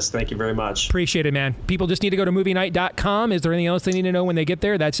that risk. Thank you very much. Appreciate it, man. People just need to go to movienight.com. Is there anything else they need to know when they get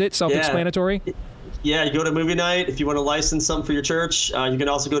there? That's it? Self-explanatory? Yeah, you go to Movie Night. If you want to license something for your church, you can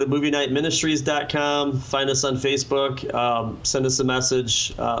also go to movienightministries.com. Find us on Facebook. Send us a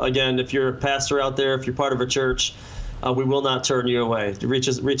message. Again, if you're a pastor out there, if you're part of a church, we will not turn you away.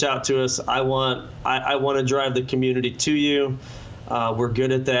 Reach out to us. I want to drive the community to you. We're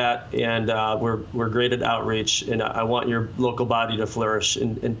good at that, and we're great at outreach, and I want your local body to flourish.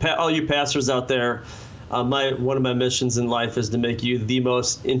 And all you pastors out there, one of my missions in life is to make you the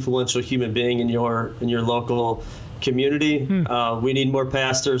most influential human being in your local community. We need more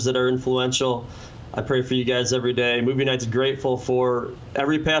pastors that are influential. I pray for you guys every day. Movie Night's grateful for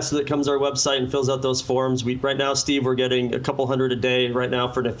every pastor that comes to our website and fills out those forms. Right now, Steve, we're getting a couple hundred a day right now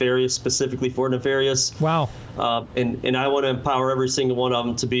for Nefarious, specifically for Nefarious. Wow. And I want to empower every single one of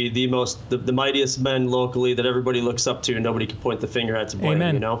them to be the mightiest men locally that everybody looks up to and nobody can point the finger at to blame.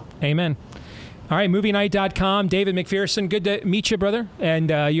 Amen. You know? Amen. All right, movienight.com. David McPherson, good to meet you, brother. And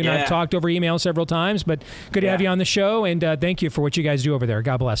you and I have talked over email several times, but good to have you on the show. And thank you for what you guys do over there.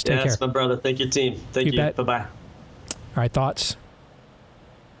 God bless. Take care. Yes, my brother. Thank you, team. Thank you. Bye-bye. All right, thoughts?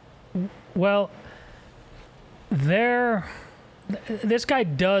 Well, this guy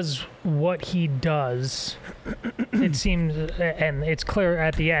does what he does, it seems, and it's clear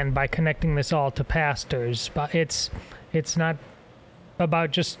at the end by connecting this all to pastors. But it's not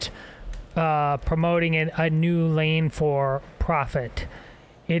about just promoting a new lane for profit.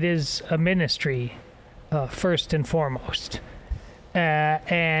 It is a ministry, first and foremost.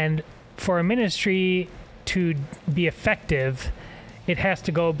 And for a ministry to be effective, it has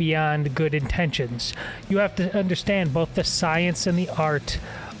to go beyond good intentions. You have to understand both the science and the art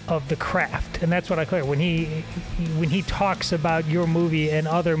of the craft, and that's what I clear when he talks about your movie and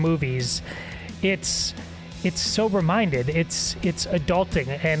other movies. It's sober-minded. It's adulting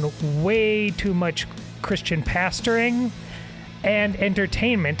and way too much Christian pastoring, and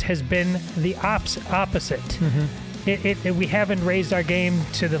entertainment has been the opposite. Mm-hmm. We haven't raised our game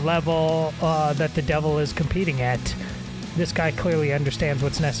to the level that the devil is competing at. This guy clearly understands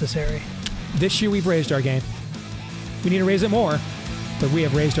what's necessary. This year we've raised our game. We need to raise it more, but we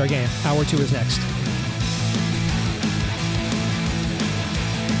have raised our game. Hour 2 is next.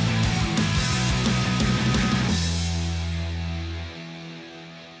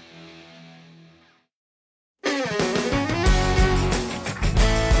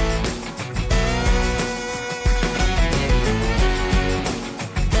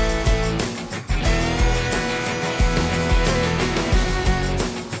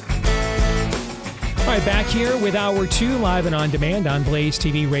 Back here with Hour 2, live and on demand on Blaze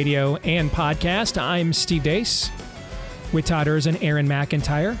TV, radio, and podcast. I'm Steve Deace with Todd Erzin, Aaron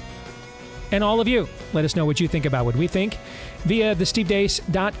McIntyre, and all of you. Let us know what you think about what we think via the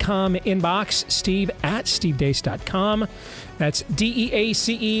stevedeace.com inbox, steve@stevedeace.com. That's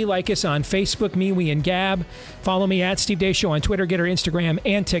DEACE. Like us on Facebook, MeWe, and Gab. Follow me at Steve Deace Show on Twitter, Getter, Instagram,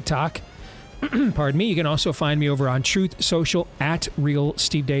 and TikTok. Pardon me. You can also find me over on Truth Social at Real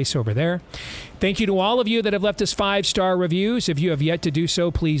Steve Deace over there. Thank you to all of you that have left us 5-star reviews. If you have yet to do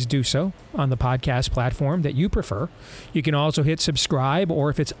so, please do so on the podcast platform that you prefer. You can also hit subscribe, or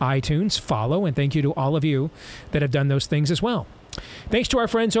if it's iTunes, follow. And thank you to all of you that have done those things as well. Thanks to our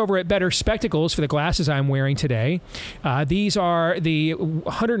friends over at Better Spectacles for the glasses I'm wearing today. These are the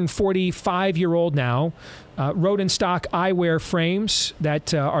 145-year-old now Rodenstock eyewear frames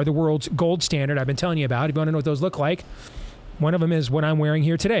that are the world's gold standard I've been telling you about. If you want to know what those look like, one of them is what I'm wearing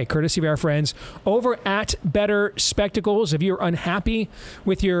here today, courtesy of our friends over at Better Spectacles. If you're unhappy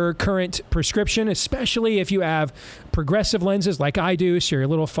with your current prescription, especially if you have progressive lenses like I do, so you're a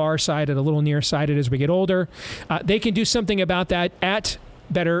little far-sighted, a little nearsighted as we get older, they can do something about that at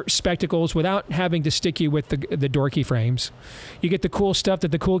Better Spectacles without having to stick you with the dorky frames. You get the cool stuff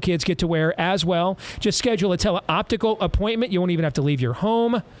that the cool kids get to wear as well. Just schedule a tele-optical appointment. You won't even have to leave your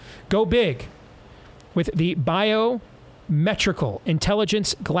home. Go big with the Bio metrical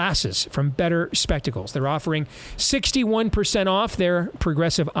intelligence glasses from Better Spectacles. They're offering 61% off their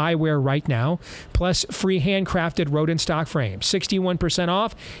progressive eyewear right now, plus free handcrafted Rodenstock frames. 61%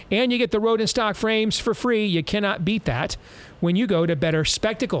 off, and you get the Rodenstock frames for free. You cannot beat that when you go to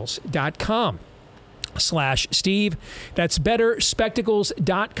betterspectacles.com/Steve. That's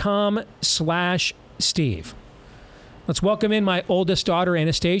betterspectacles.com/Steve. Let's welcome in my oldest daughter,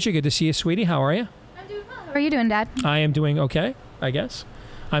 Anastasia. Good to see you, sweetie. How are you? How are you doing, Dad? I am doing okay, I guess.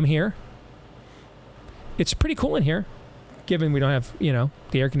 I'm here. It's pretty cool in here, given we don't have,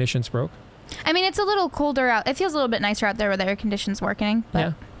 the air conditioning's broke. I mean, it's a little colder out. It feels a little bit nicer out there with the air conditioning's working. But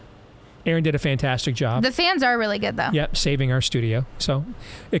yeah. Aaron did a fantastic job. The fans are really good, though. Yep, saving our studio. So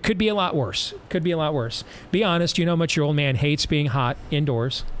it could be a lot worse. Be honest, you know how much your old man hates being hot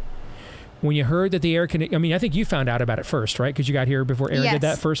indoors. When you heard that the air conditioning, I think you found out about it first, right? Because you got here before Aaron did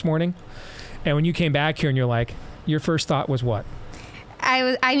that first morning. And when you came back here and you're like, your first thought was what?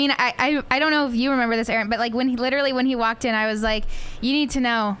 I don't know if you remember this, Aaron, but like when he walked in, I was like, you need to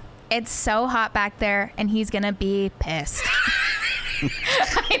know it's so hot back there and he's going to be pissed. I'm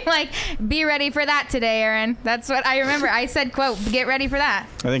like, be ready for that today, Aaron. That's what I remember. I said, quote, get ready for that.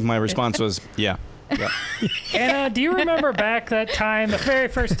 I think my response was, yeah. Anna, do you remember back that time, the very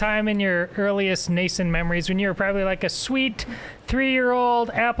first time in your earliest nascent memories, when you were probably like a sweet 3-year-old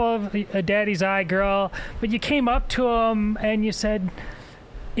apple of a daddy's eye girl, but you came up to him and you said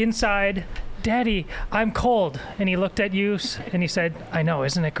inside, "Daddy, I'm cold," and he looked at you and he said, "I know,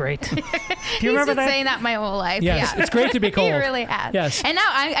 isn't it great?" Do you remember that? He's been saying that my whole life. Yes, yeah. It's great to be cold. He really has. Yes. And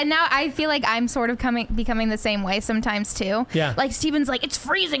now I feel like I'm sort of becoming the same way sometimes too. Yeah. Like Steven's like, it's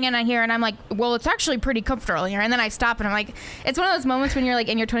freezing in here, and I'm like, well, it's actually pretty comfortable here. And then I stop and I'm like, it's one of those moments when you're like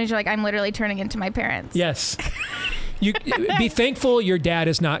in your 20s, you're like, I'm literally turning into my parents. Yes. You be thankful your dad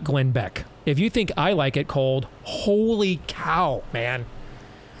is not Glenn Beck. If you think I like it cold, holy cow, man.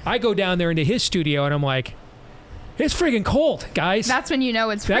 I go down there into his studio and I'm like, it's friggin' cold, guys. That's when you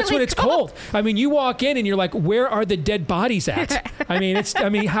know it's That's really when it's cold. I mean, you walk in and you're like, where are the dead bodies at? I mean,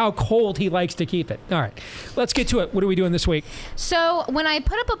 how cold he likes to keep it. All right, let's get to it. What are we doing this week? So when I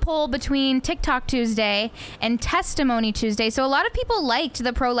put up a poll between TikTok Tuesday and Testimony Tuesday, so a lot of people liked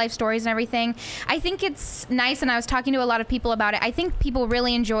the pro-life stories and everything. I think it's nice, and I was talking to a lot of people about it. I think people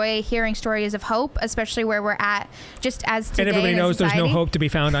really enjoy hearing stories of hope, especially where we're at just as today. And everybody knows there's no hope to be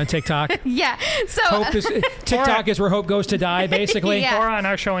found on TikTok. Yeah. So TikTok is where hope goes to die, basically. Yeah. Or on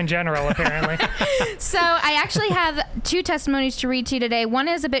our show in general, apparently. So I actually have 2 testimonies to read to you today. One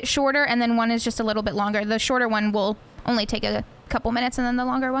is a bit shorter, and then one is just a little bit longer. The shorter one will only take a couple minutes, and then the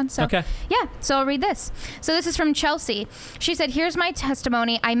longer one. So okay. Yeah, so I'll read this. So this is from Chelsea. She said, here's my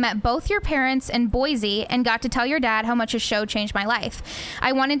testimony. I met both your parents in Boise and got to tell your dad how much his show changed my life.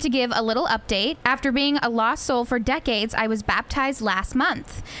 I wanted to give a little update. After being a lost soul for decades, I was baptized last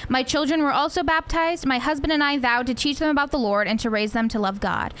month. My children were also baptized. My husband and I vowed to teach them about the Lord and to raise them to love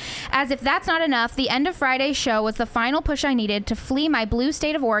God. As if that's not enough, the end of Friday's show was the final push I needed to flee my blue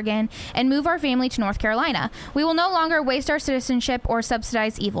state of Oregon and move our family to North Carolina. We will no longer waste our citizenship or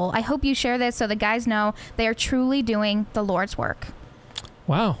subsidize evil. I hope you share this so the guys know they are truly doing the Lord's work.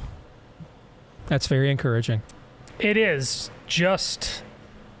 Wow. That's very encouraging. It is. Just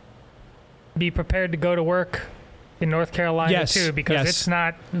be prepared to go to work in North Carolina, too, because it's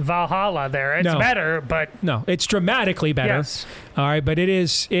not Valhalla there. It's better, but... No, it's dramatically better. Yes. All right, but it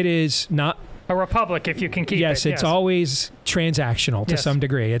is not... a republic, if you can keep it. Yes, it's always transactional to some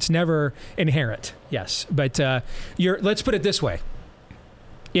degree. It's never inherent. Yes, but let's put it this way: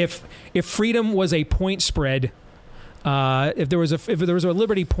 if freedom was a point spread, if there was a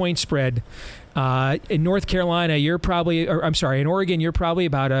Liberty point spread in North Carolina, in Oregon, you're probably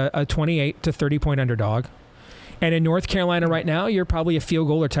about a 28 to 30 point underdog, and in North Carolina right now, you're probably a field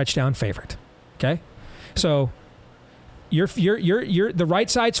goal or touchdown favorite. Okay, so. You're the right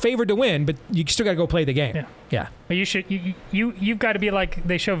side's favored to win, but you still got to go play the game. Yeah. But you've got to be like,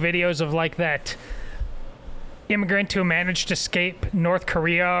 they show videos of like that immigrant who managed to escape North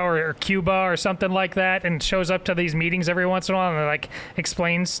Korea or Cuba or something like that, and shows up to these meetings every once in a while and like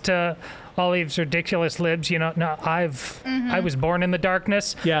explains to all these ridiculous libs, no, I was born in the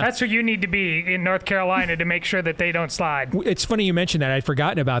darkness. Yeah. That's where you need to be in North Carolina to make sure that they don't slide. It's funny you mentioned that. I'd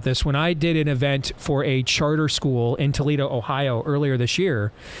forgotten about this. When I did an event for a charter school in Toledo, Ohio earlier this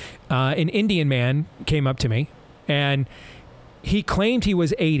year, an Indian man came up to me and he claimed he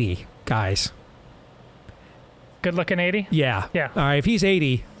was 80, guys. Good looking 80? Yeah. Yeah. All right. If he's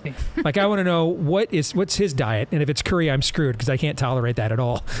 80, like I want to know what's his diet, and if it's curry, I'm screwed because I can't tolerate that at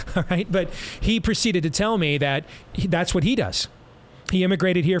all. All right. But he proceeded to tell me that that's what he does. He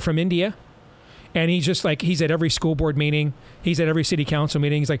immigrated here from India, And he's just like, he's at every school board meeting. He's at every city council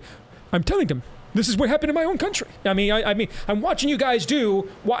meeting. He's like, I'm telling them, this is what happened in my own country. I mean, I'm watching you guys do.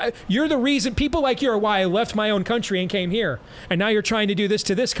 Why you're the reason. People like you are why I left my own country and came here. And now you're trying to do this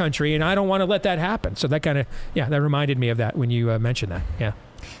to this country, and I don't want to let that happen. So that kind of, that reminded me of that when you mentioned that. Yeah.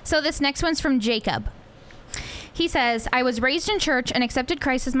 So this next one's from Jacob. He says, I was raised in church and accepted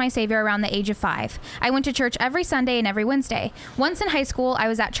Christ as my Savior around the age of 5. I went to church every Sunday and every Wednesday. Once in high school, I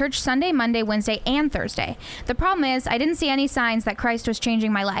was at church Sunday, Monday, Wednesday, and Thursday. The problem is, I didn't see any signs that Christ was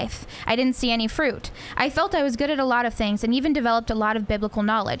changing my life. I didn't see any fruit. I felt I was good at a lot of things and even developed a lot of biblical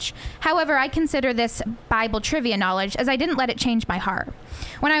knowledge. However, I consider this Bible trivia knowledge as I didn't let it change my heart.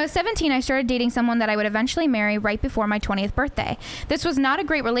 When I was 17, I started dating someone that I would eventually marry right before my 20th birthday. This was not a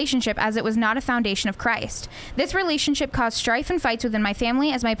great relationship as it was not a foundation of Christ. This relationship caused strife and fights within my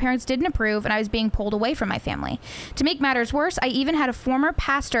family as my parents didn't approve and I was being pulled away from my family. To make matters worse, I even had a former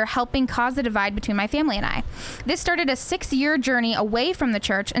pastor helping cause the divide between my family and I. This started a 6-year journey away from the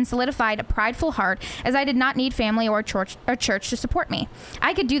church and solidified a prideful heart as I did not need family or church to support me.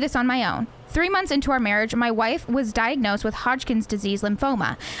 I could do this on my own. 3 months into our marriage, my wife was diagnosed with Hodgkin's disease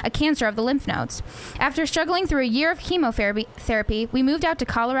lymphoma, a cancer of the lymph nodes. After struggling through a year of chemotherapy, we moved out to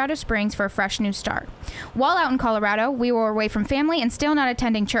Colorado Springs for a fresh new start. While out in Colorado, we were away from family and still not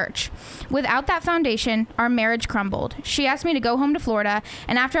attending church. Without that foundation, our marriage crumbled. She asked me to go home to Florida,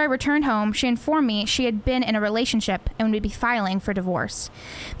 and after I returned home, she informed me she had been in a relationship and would be filing for divorce.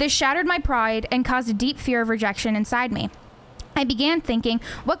 This shattered my pride and caused a deep fear of rejection inside me. I began thinking,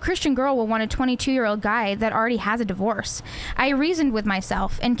 what Christian girl will want a 22-year-old guy that already has a divorce? I reasoned with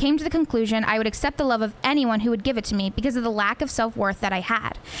myself and came to the conclusion I would accept the love of anyone who would give it to me because of the lack of self-worth that I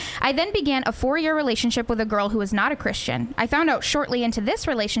had. I then began a 4-year relationship with a girl who was not a Christian. I found out shortly into this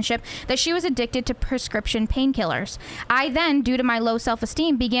relationship that she was addicted to prescription painkillers. I then, due to my low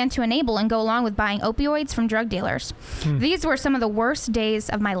self-esteem, began to enable and go along with buying opioids from drug dealers. These were some of the worst days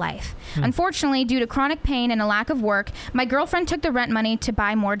of my life. Unfortunately, due to chronic pain and a lack of work, my girlfriend took the rent money to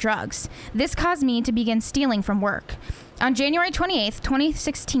buy more drugs. This caused me to begin stealing from work. On January 28th,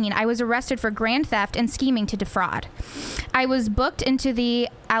 2016, I was arrested for grand theft and scheming to defraud. I was booked into the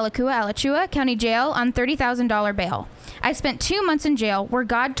Alachua County Jail on $30,000 bail. I spent 2 months in jail where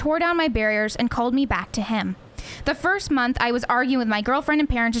God tore down my barriers and called me back to Him. The first month, I was arguing with my girlfriend and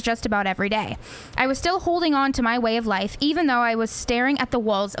parents just about every day. I was still holding on to my way of life, even though I was staring at the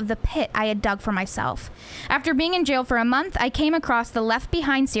walls of the pit I had dug for myself. After being in jail for a month, I came across the Left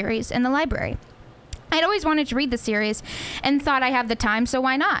Behind series in the library. I'd always wanted to read the series and thought I have the time, so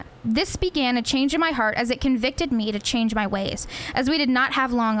why not? This began a change in my heart as it convicted me to change my ways, as we did not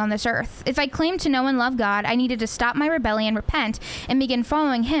have long on this earth. If I claimed to know and love God, I needed to stop my rebellion, repent, and begin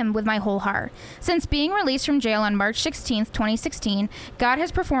following Him with my whole heart. Since being released from jail on March 16th, 2016, God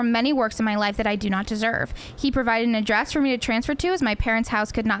has performed many works in my life that I do not deserve. He provided an address for me to transfer to as my parents'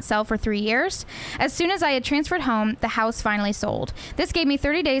 house could not sell for 3 years. As soon as I had transferred home, the house finally sold. This gave me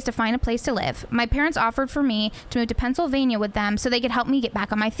 30 days to find a place to live. My parents offered for me to move to Pennsylvania with them so they could help me get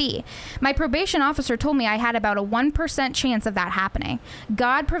back on my feet. My probation officer told me I had about a 1% chance of that happening.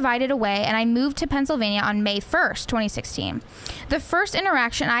 God provided a way, and I moved to Pennsylvania on May 1st, 2016. The first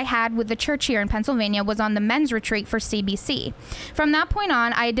interaction I had with the church here in Pennsylvania was on the men's retreat for CBC. From that point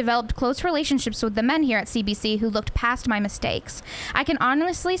on, I developed close relationships with the men here at CBC who looked past my mistakes. I can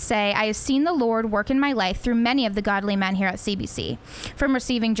honestly say I have seen the Lord work in my life through many of the godly men here at CBC. From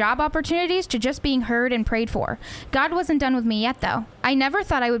receiving job opportunities to just being heard and prayed for. God wasn't done with me yet, though. I never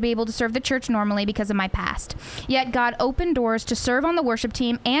thought I would be able to serve the church normally because of my past. Yet God opened doors to serve on the worship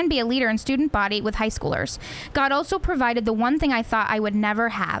team and be a leader in student body with high schoolers. God also provided the one thing I thought I would never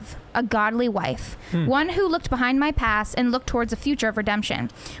have, a godly wife. One who looked behind my past and looked towards a future of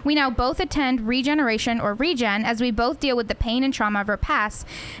redemption. We now both attend Regeneration or Regen as we both deal with the pain and trauma of our past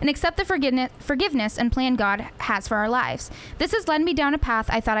and accept the forgiveness and plan God has for our lives. This has led me down a path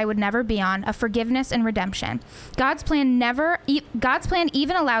I thought I would never be on, of forgiveness and redemption. God's plan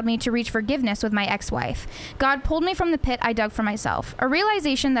even allowed me to reach forgiveness with my ex-wife. God pulled me from the pit I dug for myself. A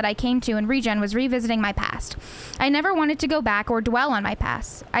realization that I came to in Regen was revisiting my past. I never wanted to go back or dwell on my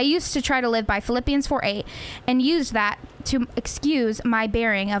past. I used to try to live by Philippians 4:8 and used that to excuse my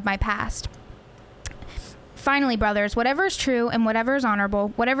bearing of my past. Finally, brothers, whatever is true and whatever is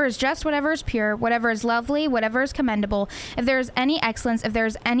honorable, whatever is just, whatever is pure, whatever is lovely, whatever is commendable, if there is any excellence, if there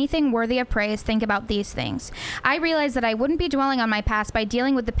is anything worthy of praise, think about these things. I realized that I wouldn't be dwelling on my past by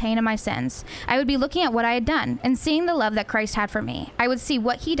dealing with the pain of my sins. I would be looking at what I had done and seeing the love that Christ had for me. I would see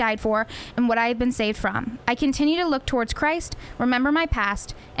what He died for and what I had been saved from. I continue to look towards Christ, remember my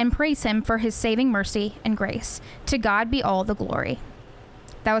past, and praise Him for His saving mercy and grace. To God be all the glory.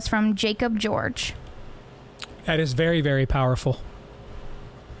 That was from Jacob George. That is very, very powerful.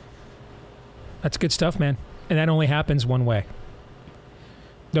 That's good stuff, man. And that only happens one way.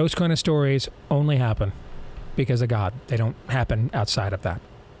 Those kind of stories only happen because of God. They don't happen outside of that.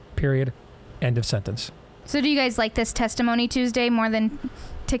 Period. End of sentence. So do you guys like this Testimony Tuesday more than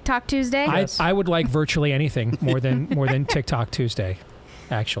TikTok Tuesday? I would like virtually anything more than TikTok Tuesday,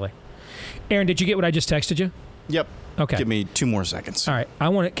 actually. Aaron, did you get what I just texted you? Yep. Okay. Give me 2 more seconds. All right. I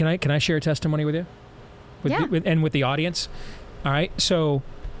want it. Can I share a testimony with you? Yeah. And with the audience. All right. So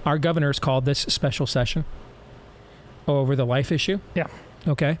our governor's called this special session over the life issue. Yeah.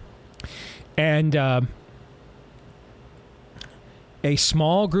 Okay. And a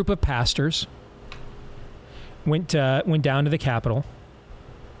small group of pastors went down to the Capitol,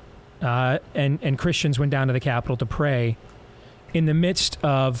 and Christians went down to the Capitol to pray in the midst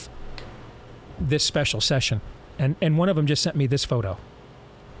of this special session. And one of them just sent me this photo.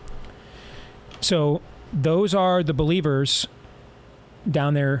 So those are the believers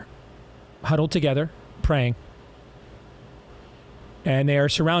down there huddled together, praying. And they are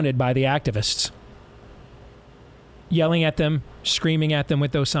surrounded by the activists, yelling at them, screaming at them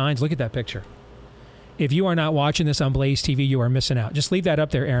with those signs. Look at that picture. If you are not watching this on Blaze TV, you are missing out. Just leave that up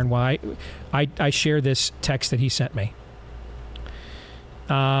there, Aaron, while I share this text that he sent me.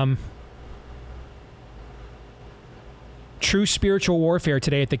 True spiritual warfare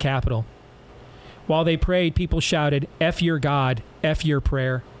today at the Capitol. While they prayed, people shouted, "F your God, F your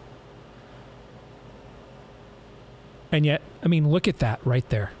prayer." And yet, I mean, look at that right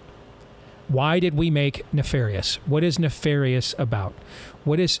there. Why did we make nefarious? What is nefarious about?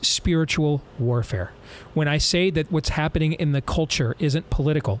 What is spiritual warfare? When I say that what's happening in the culture isn't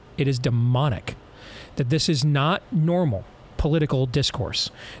political, it is demonic. That this is not normal political discourse.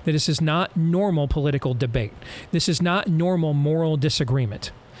 That this is not normal political debate. This is not normal moral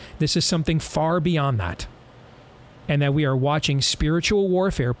disagreement. This is something far beyond that. And that we are watching spiritual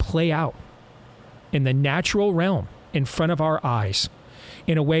warfare play out in the natural realm in front of our eyes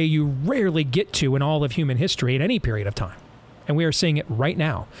in a way you rarely get to in all of human history at any period of time. And we are seeing it right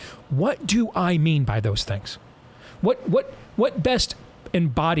now. What do I mean by those things? What best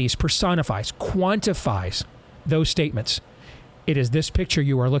embodies, personifies, quantifies those statements? It is this picture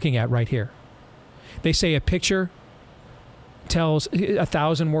you are looking at right here. They say a picture tells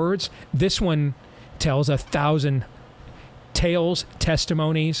 1,000 words. This one tells 1,000 tales,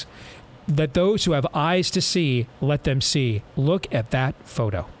 testimonies. That those who have eyes to see, let them see. Look at that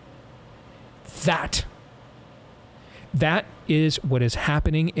photo. That is what is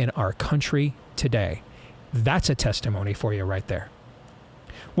happening in our country today. That's a testimony for you right there.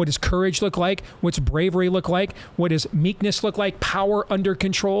 What does courage look like? What's bravery look like? What does meekness look like? Power under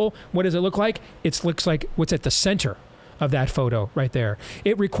control? What does it look like? It looks like what's at the center of that photo right there.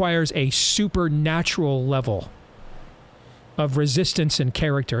 It requires a supernatural level of resistance and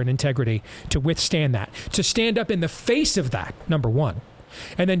character and integrity to withstand that, to stand up in the face of that, number one.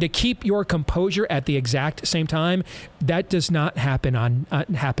 And then to keep your composure at the exact same time, that does not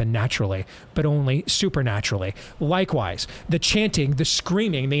happen naturally, but only supernaturally. Likewise, the chanting, the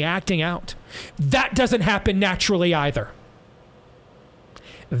screaming, the acting out, that doesn't happen naturally either.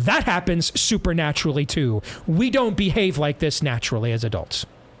 That happens supernaturally too. We don't behave like this naturally as adults.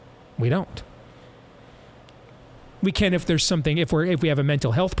 We don't. We can if there's something, if we have a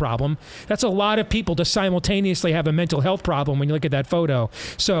mental health problem. That's a lot of people to simultaneously have a mental health problem when you look at that photo.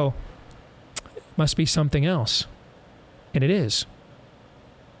 So, must be something else. And it is.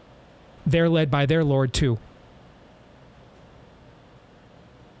 They're led by their Lord too.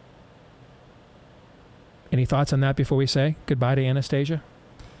 Any thoughts on that before we say goodbye to Anastasia?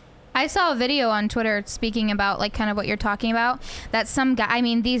 I saw a video on Twitter speaking about like kind of what you're talking about, that some guy, I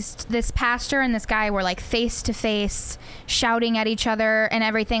mean, this pastor and this guy were like face to face shouting at each other and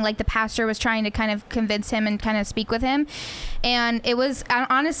everything. Like the pastor was trying to kind of convince him and kind of speak with him. And it was,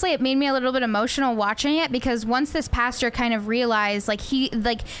 honestly, it made me a little bit emotional watching it, because once this pastor kind of realized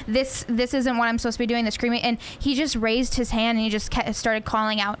this isn't what I'm supposed to be doing, the screaming, and he just raised his hand and he just started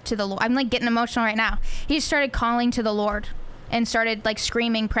calling out to the Lord. I'm like getting emotional right now. He just started calling to the Lord and started like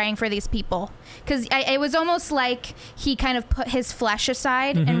screaming, praying for these people. Because it was almost like he kind of put his flesh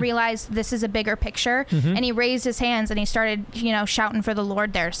aside and realized this is a bigger picture. And he raised his hands and he started, shouting for the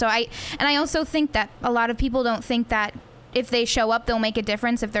Lord there. So I also think that a lot of people don't think that if they show up, they'll make a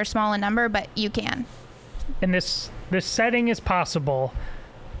difference if they're small in number, but you can. And this setting is possible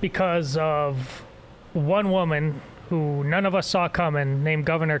because of one woman who none of us saw coming, named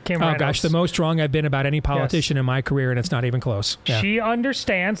Governor Kim Reynolds. Oh gosh, the most wrong I've been about any politician in my career, and it's not even close. Yeah. She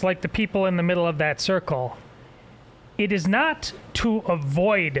understands, like the people in the middle of that circle, it is not to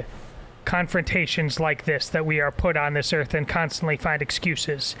avoid confrontations like this that we are put on this earth and constantly find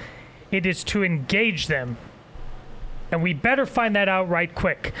excuses. It is to engage them. And we better find that out right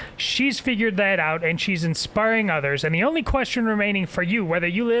quick. She's figured that out, and she's inspiring others. And the only question remaining for you, whether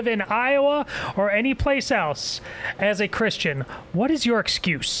you live in Iowa or any place else, as a Christian, what is your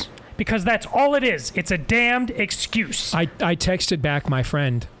excuse? Because that's all it is. It's a damned excuse. I texted back my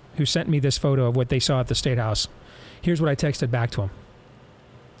friend who sent me this photo of what they saw at the State House. Here's what I texted back to him.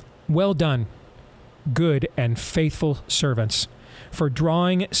 Well done, good and faithful servants, for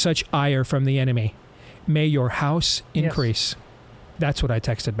drawing such ire from the enemy. May your house increase. Yes. That's what I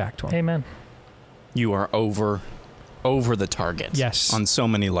texted back to him. Amen. You are over the target. Yes. On so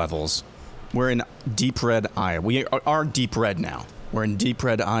many levels. We're in deep red Iowa. We are deep red now. We're in deep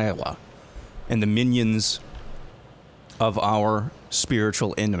red Iowa. And the minions of our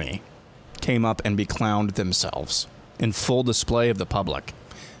spiritual enemy came up and beclowned themselves in full display of the public.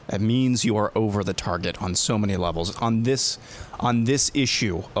 That means you are over the target on so many levels. On this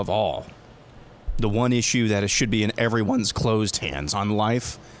issue of all, the one issue that it should be in everyone's closed hands on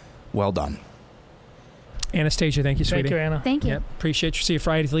life, well done. Anastasia, thank you, sweetie. Thank you, Anna. Thank you. Yep, appreciate you. See you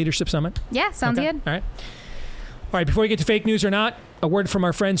Friday at the Leadership Summit. Yeah, sounds good. All right, before we get to fake news or not, a word from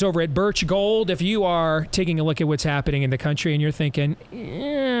our friends over at Birch Gold. If you are taking a look at what's happening in the country and you're thinking,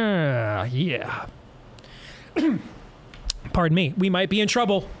 yeah, pardon me, we might be in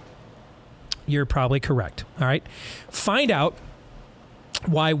trouble, you're probably correct. All right. Find out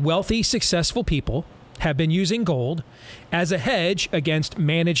why wealthy, successful people have been using gold as a hedge against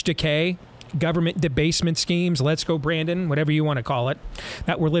managed decay, government debasement schemes, let's go Brandon, whatever you want to call it,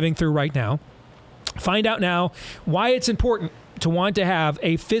 that we're living through right now. Find out now why it's important to want to have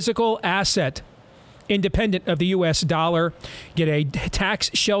a physical asset independent of the U.S. dollar. Get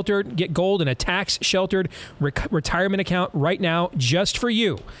gold in a tax-sheltered retirement account right now just for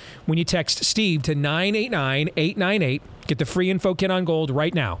you. When you text Steve to 989-898, get the free info kit on gold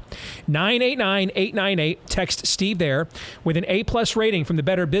right now. 989-898, text Steve there with an A+ rating from the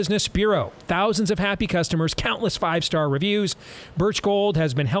Better Business Bureau. Thousands of happy customers, countless 5-star reviews. Birch Gold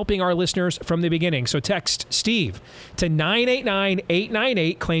has been helping our listeners from the beginning. So text Steve to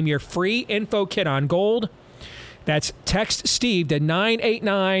 989-898, claim your free info kit on gold. That's text Steve to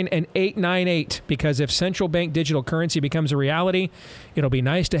 989 and 898, because if central bank digital currency becomes a reality, it'll be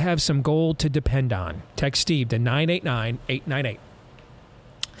nice to have some gold to depend on. Text Steve to 989-898.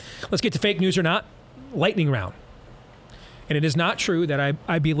 Let's get to fake news or not. Lightning round. And it is not true that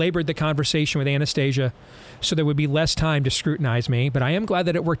I belabored the conversation with Anastasia so there would be less time to scrutinize me, but I am glad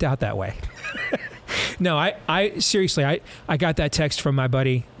that it worked out that way. No, I seriously, I got that text from my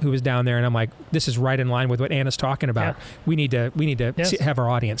buddy who was down there, and I'm like, this is right in line with what Anna's talking about. Yeah. We need to yes. have our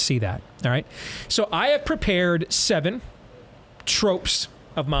audience see that. All right. So I have prepared 7 tropes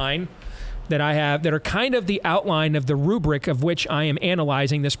of mine that I have that are kind of the outline of the rubric of which I am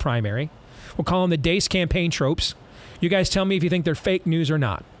analyzing this primary. We'll call them the DACE campaign tropes. You guys tell me if you think they're fake news or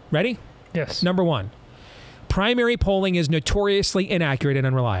not. Ready? Yes. Number 1, primary polling is notoriously inaccurate and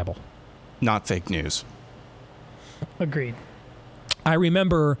unreliable. Not fake news. Agreed. I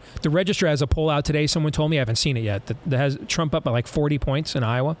remember the Register has a poll out today. Someone told me, I haven't seen it yet, that has Trump up by like 40 points in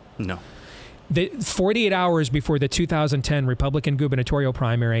Iowa. No. 48 hours before the 2010 Republican gubernatorial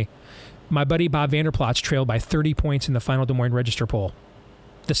primary, my buddy Bob Vanderplots trailed by 30 points in the final Des Moines Register poll.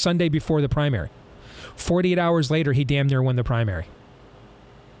 The Sunday before the primary. 48 hours later, he damn near won the primary.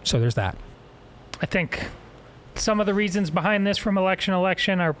 So there's that. I think some of the reasons behind this from election to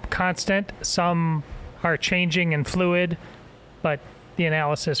election are constant. Some are changing and fluid, but the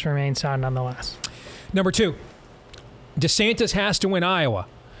analysis remains sound nonetheless. Number 2, DeSantis has to win Iowa,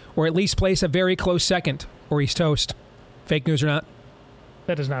 or at least place a very close second, or he's toast. Fake news or not?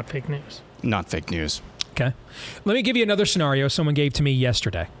 That is not fake news. Not fake news. Okay. Let me give you another scenario someone gave to me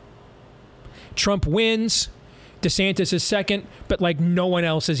yesterday. Trump wins, DeSantis is second, but like no one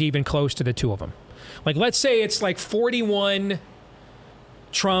else is even close to the two of them. Like, let's say it's like 41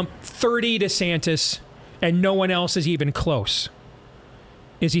 Trump, 30 DeSantis, and no one else is even close.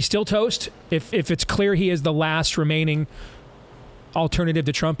 Is he still toast? If it's clear he is the last remaining alternative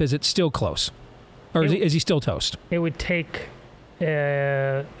to Trump, is it still close? Or is he still toast? It would take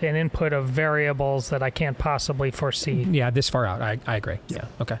an input of variables that I can't possibly foresee. Yeah, this far out. I agree. Yeah,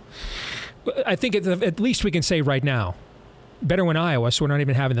 okay. I think at least we can say right now, better win Iowa, so we're not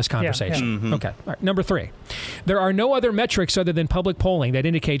even having this conversation. Yeah. Mm-hmm. Okay. All right. Number 3, there are no other metrics other than public polling that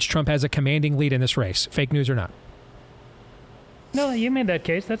indicates Trump has a commanding lead in this race. Fake news or not? No, you made that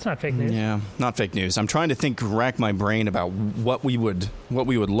case. That's not fake news. Yeah, not fake news. I'm trying to rack my brain about what we would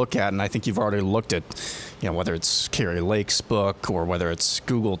look at, and I think you've already looked at, whether it's Carrie Lake's book or whether it's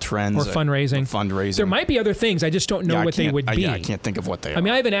Google Trends or fundraising. There might be other things. I just don't know what they would be. I can't think of what they are. I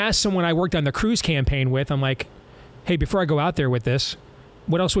mean, I even asked someone I worked on the cruise campaign with. I'm like, hey, before I go out there with this,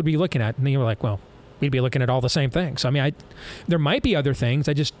 what else would we be looking at? And they were like, well, we'd be looking at all the same things. I mean, there might be other things.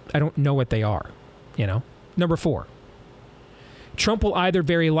 I don't know what they are. Number 4. Trump will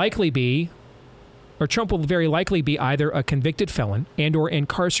very likely be either a convicted felon and or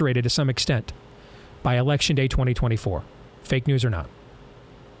incarcerated to some extent by Election Day 2024. Fake news or not?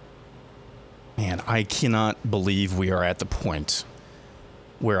 Man, I cannot believe we are at the point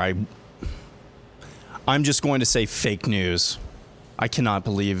where I'm just going to say fake news. I cannot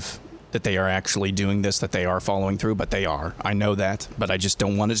believe that they are actually doing this, that they are following through, but they are. I know that, but I just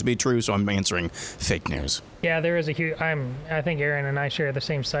don't want it to be true, so I'm answering fake news. Yeah, there is a huge... I think Aaron and I share the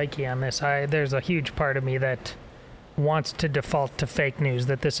same psyche on this. There's a huge part of me that wants to default to fake news,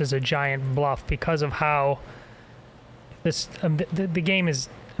 that this is a giant bluff because of how this... the game is...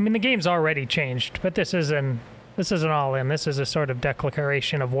 I mean, the game's already changed, but this isn't all in. This is a sort of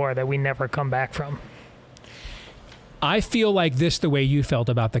declaration of war that we never come back from. I feel like the way you felt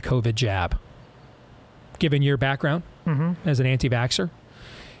about the COVID jab, given your background as an anti-vaxxer,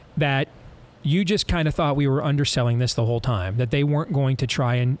 that you just kind of thought we were underselling this the whole time, that they weren't going to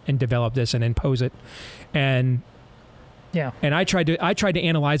try and develop this and impose it. And I tried to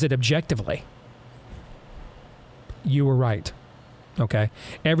analyze it objectively. You were right. Okay?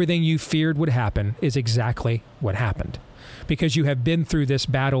 Everything you feared would happen is exactly what happened, because you have been through this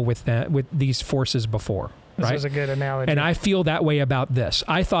battle with these forces before. This right? is a good analogy. And I feel that way about this.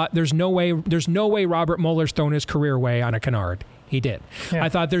 I thought there's no way Robert Mueller's thrown his career away on a canard. He did. Yeah. I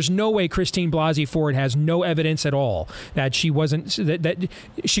thought there's no way Christine Blasey Ford has no evidence at all that she wasn't, that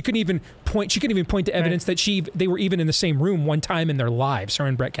she couldn't even point to evidence that they were even in the same room one time in their lives, her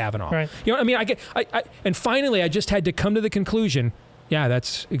and Brett Kavanaugh. Right. You know what I mean? And finally I just had to come to the conclusion, yeah,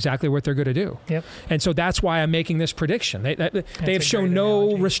 that's exactly what they're going to do. Yep. And so that's why I'm making this prediction. They have shown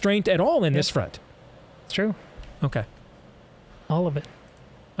no restraint at all in this front. It's true. Okay. All of it.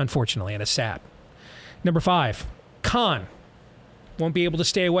 Unfortunately, and it's sad. Number 5, Khan won't be able to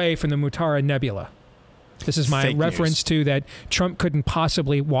stay away from the Mutara Nebula. This is my reference to that Trump couldn't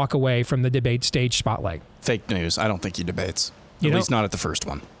possibly walk away from the debate stage spotlight. Fake news. I don't think he debates. At least not at the first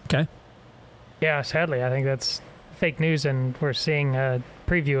one. Okay. Yeah, sadly, I think that's fake news, and we're seeing a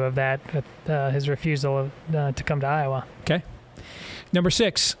preview of that with his refusal to come to Iowa. Okay. Number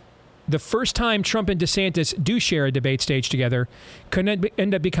 6, the first time Trump and DeSantis do share a debate stage together could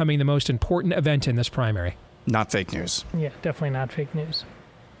end up becoming the most important event in this primary. Not fake news. Yeah, definitely not fake news.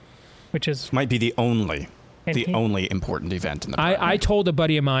 Which might be the only important event in the primary. I told a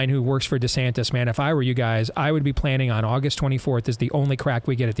buddy of mine who works for DeSantis, man, if I were you guys, I would be planning on August 24th as the only crack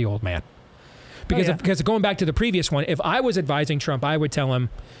we get at the old man. Because going back to the previous one, if I was advising Trump, I would tell him,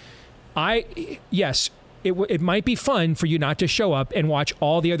 it might be fun for you not to show up and watch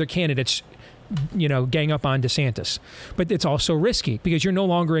all the other candidates, gang up on DeSantis. But it's also risky because you're no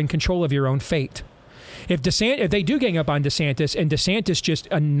longer in control of your own fate. If they do gang up on DeSantis and DeSantis just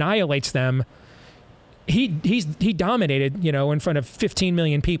annihilates them, he dominated, in front of 15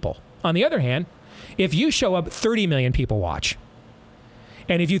 million people. On the other hand, if you show up, 30 million people watch.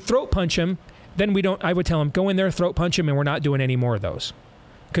 And if you throat punch him, then I would tell him, go in there, throat punch him, and we're not doing any more of those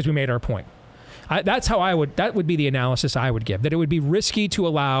because we made our point. That would be the analysis I would give, that it would be risky to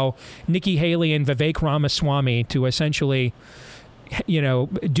allow Nikki Haley and Vivek Ramaswamy to essentially,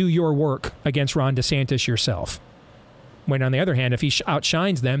 do your work against Ron DeSantis yourself. When on the other hand, if he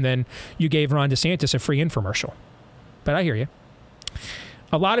outshines them, then you gave Ron DeSantis a free infomercial. But I hear you.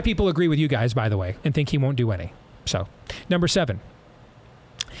 A lot of people agree with you guys, by the way, and think he won't do any. So, number 7.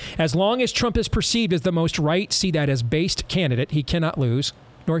 As long as Trump is perceived as the most right, see that as based candidate, he cannot lose,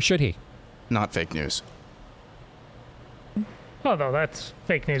 nor should he. Not fake news. Although that's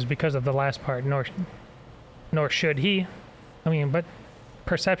fake news because of the last part, nor should he. I mean, but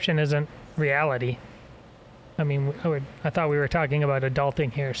perception isn't reality. I mean, I thought we were talking about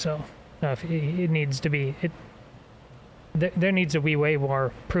adulting here, so if it needs to be... There needs to be way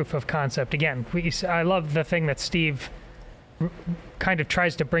more proof of concept. Again, I love the thing that Steve kind of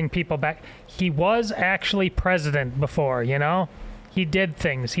tries to bring people back. He was actually president before, He did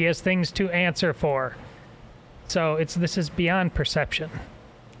things. He has things to answer for. So this is beyond perception.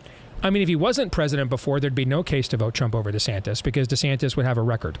 I mean, if he wasn't president before, there'd be no case to vote Trump over DeSantis because DeSantis would have a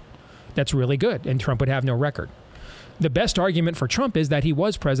record that's really good and Trump would have no record. The best argument for Trump is that he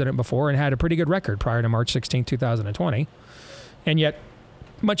was president before and had a pretty good record prior to March 16, 2020. And yet,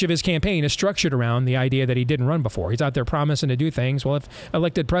 much of his campaign is structured around the idea that he didn't run before. He's out there promising to do things. Well, if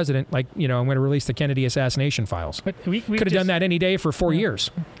elected president, like, I'm going to release the Kennedy assassination files. But we could have done that any day for 4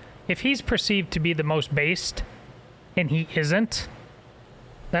 years. If he's perceived to be the most based and he isn't,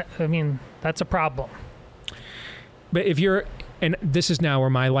 that's a problem. But and this is now where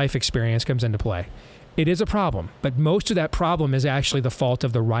my life experience comes into play. It is a problem, but most of that problem is actually the fault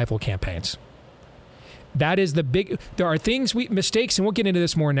of the rival campaigns. That is there are mistakes, and we'll get into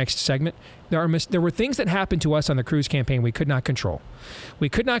this more next segment. There were things that happened to us on the Cruz campaign we could not control. We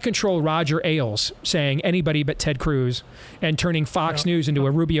could not control Roger Ailes saying anybody but Ted Cruz and turning Fox News into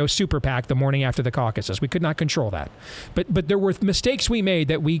a Rubio super PAC the morning after the caucuses. We could not control that. But there were mistakes we made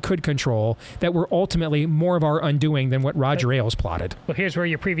that we could control that were ultimately more of our undoing than what Roger Ailes plotted. Well, here's where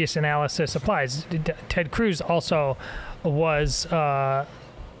your previous analysis applies. Ted Cruz also was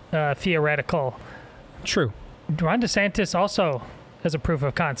theoretical. True. Ron DeSantis also has a proof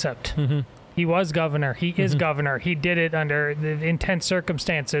of concept. Mm-hmm. He was governor. He is governor. He did it under the intense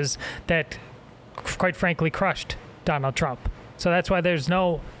circumstances that, quite frankly, crushed Donald Trump. So that's why there's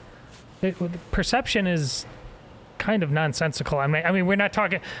perception is kind of nonsensical. I mean, we're not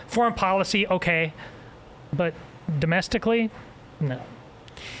talking foreign policy, okay, but domestically, no.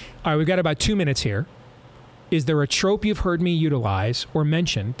 All right, we've got about 2 minutes here. Is there a trope you've heard me utilize or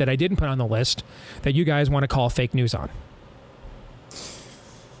mention that I didn't put on the list that you guys want to call fake news on?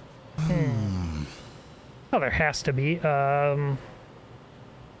 Well, there has to be.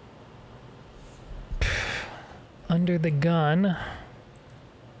 Under the gun.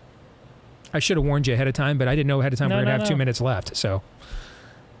 I should have warned you ahead of time, but I didn't know ahead of time we're going to have 2 minutes left. So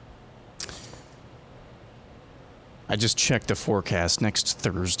I just checked the forecast. Next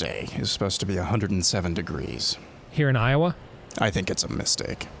Thursday is supposed to be 107 degrees. Here in Iowa? I think it's a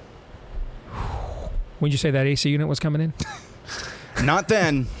mistake. When did you say that AC unit was coming in? Not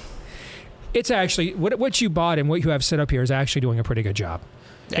then. It's actually, what you bought and what you have set up here is actually doing a pretty good job.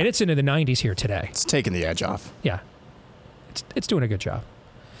 Yeah. And it's into the 90s here today. It's taking the edge off. Yeah. It's doing a good job.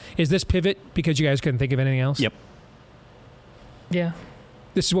 Is this pivot because you guys couldn't think of anything else? Yep. Yeah.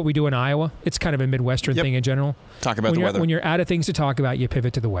 This is what we do in Iowa. It's kind of a Midwestern thing in general. Talk about the weather. When you're out of things to talk about, you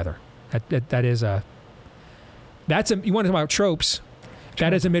pivot to the weather. You want to talk about tropes.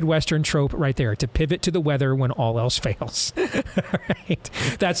 That is a Midwestern trope right there, to pivot to the weather when all else fails. Right?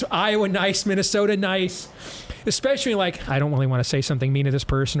 That's Iowa nice, Minnesota nice. Especially I don't really want to say something mean to this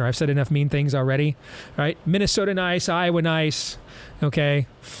person, or I've said enough mean things already. Right? Minnesota nice, Iowa nice. Okay.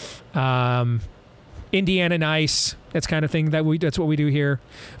 Indiana nice. That's kind of thing that's what we do here.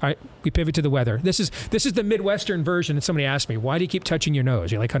 All right, we pivot to the weather. This is the Midwestern version. And somebody asked me, why do you keep touching your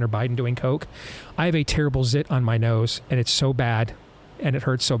nose? You like Hunter Biden doing coke? I have a terrible zit on my nose, and it's so bad, and it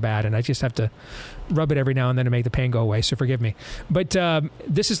hurts so bad, and I just have to rub it every now and then to make the pain go away. So forgive me. But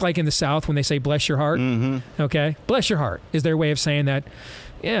this is like in the South when they say "bless your heart." Mm-hmm. Okay, bless your heart is their way of saying that.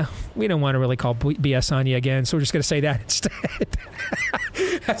 Yeah, we don't want to really call BS on you again, so we're just going to say that instead.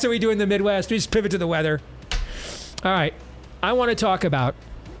 That's what we do in the Midwest. We just pivot to the weather. All right. I want to talk about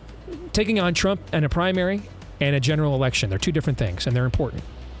taking on Trump in a primary and a general election. They're two different things, and they're important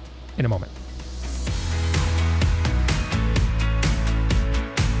in a moment.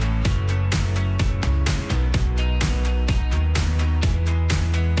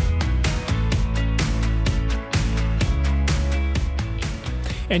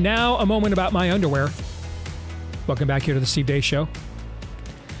 And now a moment about my underwear. Welcome back here to the Steve Deace Show.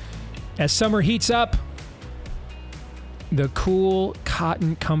 As summer heats up, the cool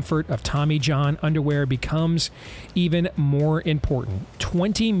cotton comfort of Tommy John underwear becomes even more important.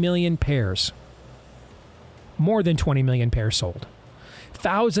 20 million pairs. More than 20 million pairs sold.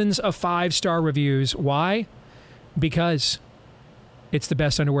 Thousands of 5-star reviews. Why? Because it's the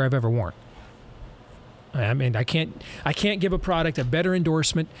best underwear I've ever worn. I mean, I can't give a product a better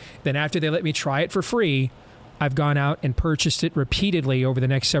endorsement than after they let me try it for free, I've gone out and purchased it repeatedly over the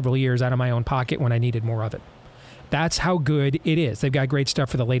next several years out of my own pocket when I needed more of it. That's how good it is. They've got great stuff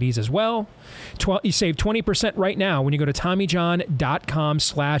for the ladies as well. You save 20% right now when you go to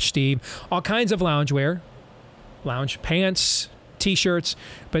TommyJohn.com/Steve. All kinds of loungewear, lounge pants, T-shirts,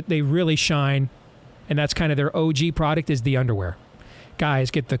 but they really shine. And that's kind of their OG product is the underwear.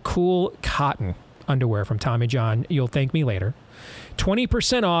 Guys, get the cool cotton underwear from Tommy John. You'll thank me later.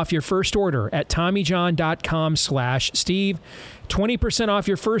 20% off your first order at TommyJohn.com/Steve. 20% off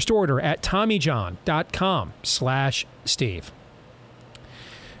your first order at TommyJohn.com/Steve.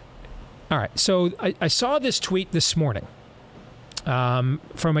 All right, so I saw this tweet this morning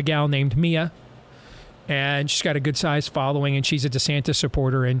from a gal named Mia, and she's got a good-sized following, and she's a DeSantis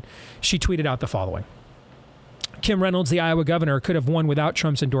supporter, and she tweeted out the following. Kim Reynolds, the Iowa governor, could have won without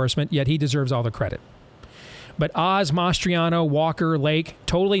Trump's endorsement, yet he deserves all the credit. But Oz, Mastriano, Walker, Lake,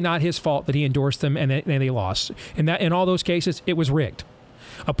 totally not his fault that he endorsed them and they lost. And that in all those cases, it was rigged.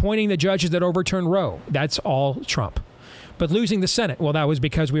 Appointing the judges that overturned Roe, that's all Trump. But losing the Senate, well, that was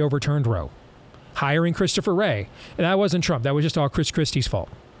because we overturned Roe. Hiring Christopher Wray, that wasn't Trump. That was just all Chris Christie's fault.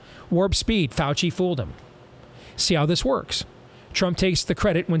 Warp speed, Fauci fooled him. See how this works. Trump takes the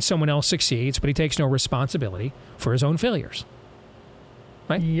credit when someone else succeeds, but he takes no responsibility for his own failures.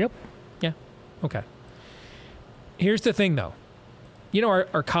 Right? Yep. Yeah. Okay. Here's the thing, though. You know,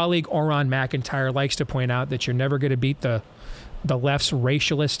 our colleague Oron McIntyre likes to point out that you're never going to beat the left's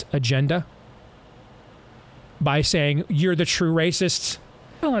racialist agenda by saying you're the true racists.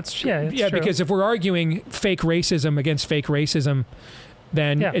 Well, it's true. Because if we're arguing fake racism against fake racism,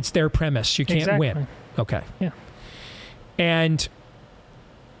 then it's their premise. You can't win. Okay. Yeah. And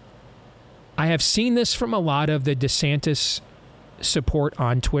I have seen this from a lot of the DeSantis support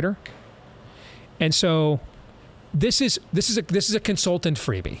on Twitter. And so this is a consultant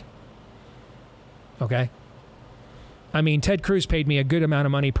freebie. Okay? I mean, Ted Cruz paid me a good amount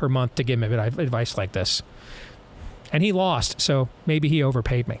of money per month to give him advice like this. And he lost, so maybe he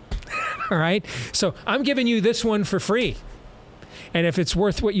overpaid me. All right? So I'm giving you this one for free. And if it's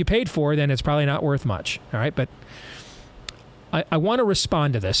worth what you paid for, then it's probably not worth much. All right? But I want to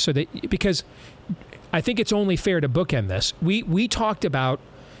respond to this because I think it's only fair to bookend this. We talked about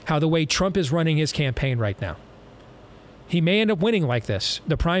how the way Trump is running his campaign right now. He may end up winning like this,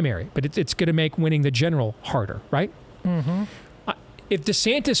 the primary, but it's going to make winning the general harder, right? Mm-hmm. If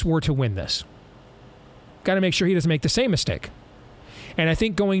DeSantis were to win this, got to make sure he doesn't make the same mistake. And I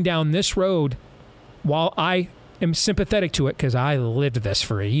think going down this road, while I am sympathetic to it because I lived this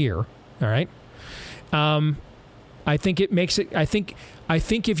for a year, all right? I think it makes it. I think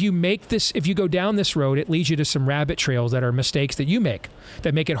if you go down this road, it leads you to some rabbit trails that are mistakes that you make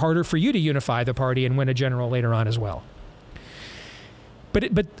that make it harder for you to unify the party and win a general later on as well.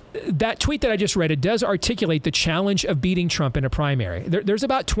 But that tweet that I just read, it does articulate the challenge of beating Trump in a primary. There's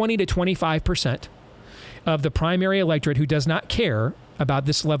about 20 to 25% of the primary electorate who does not care about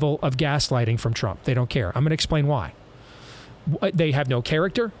this level of gaslighting from Trump. They don't care. I'm going to explain why. They have no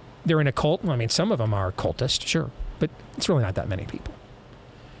character. They're in a cult. I mean, some of them are cultists, sure, but it's really not that many people.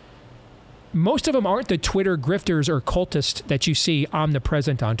 Most of them aren't the Twitter grifters or cultists that you see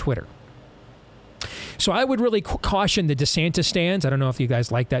omnipresent on Twitter. So I would really caution the DeSantis stands. I don't know if you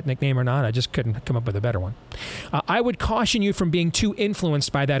guys like that nickname or not. I just couldn't come up with a better one. I would caution you from being too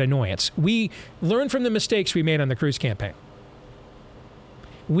influenced by that annoyance. We learned from the mistakes we made on the Cruz campaign.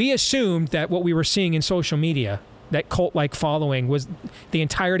 We assumed that what we were seeing in social media, that cult-like following, was the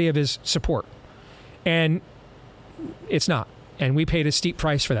entirety of his support. And it's not. And we paid a steep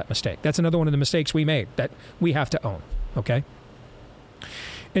price for that mistake. That's another one of the mistakes we made that we have to own. Okay?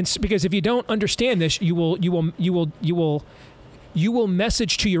 And because if you don't understand this, you will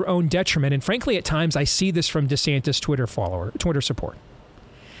message to your own detriment. And frankly, at times I see this from DeSantis Twitter support.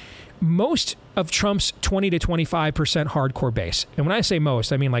 Most of Trump's 20 to 25% hardcore base, and when I say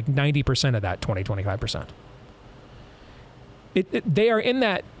most, I mean like 90% of that 20-25%. They are in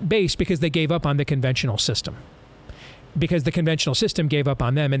that base because they gave up on the conventional system. Because the conventional system gave up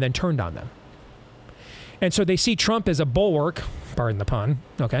on them and then turned on them. And so they see Trump as a bulwark, pardon the pun,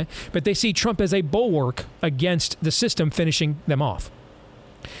 okay? But they see Trump as a bulwark against the system finishing them off.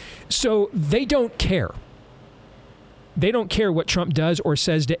 So they don't care. They don't care what Trump does or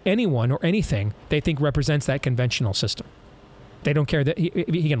says to anyone or anything they think represents that conventional system. They don't care that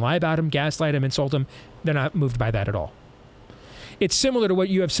he can lie about him, gaslight him, insult him. They're not moved by that at all. It's similar to what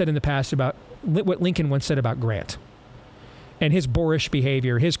you have said in the past about what Lincoln once said about Grant and his boorish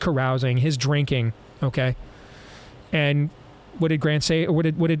behavior, his carousing, his drinking. Okay, and what did Grant say? Or what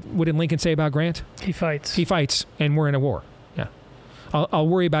did Lincoln say about Grant? He fights. He fights, and we're in a war. Yeah, I'll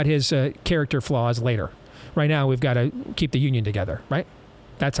worry about his character flaws later. Right now, we've got to keep the union together. Right?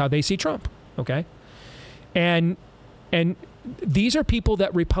 That's how they see Trump. Okay, and these are people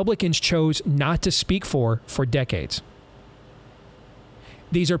that Republicans chose not to speak for decades.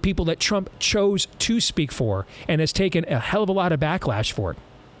 These are people that Trump chose to speak for and has taken a hell of a lot of backlash for it.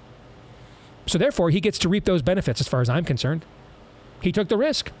 So therefore, he gets to reap those benefits as far as I'm concerned. He took the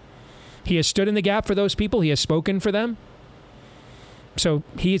risk. He has stood in the gap for those people. He has spoken for them. So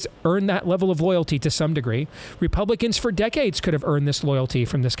he's earned that level of loyalty to some degree. Republicans for decades could have earned this loyalty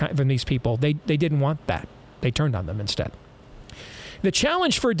from these people. They didn't want that. They turned on them instead. The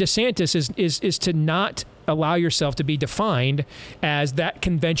challenge for DeSantis is to not allow yourself to be defined as that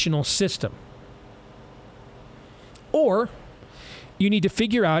conventional system. Or you need to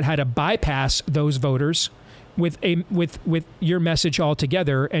figure out how to bypass those voters with your message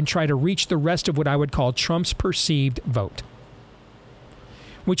altogether and try to reach the rest of what I would call Trump's perceived vote,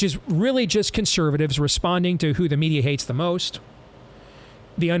 which is really just conservatives responding to who the media hates the most,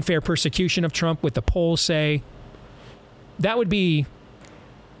 the unfair persecution of Trump, what the polls say. That would be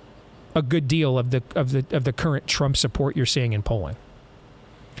a good deal of the current Trump support you're seeing in polling.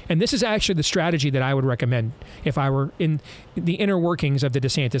 And this is actually the strategy that I would recommend if I were in the inner workings of the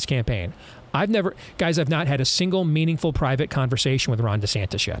DeSantis campaign. I've not had a single meaningful private conversation with Ron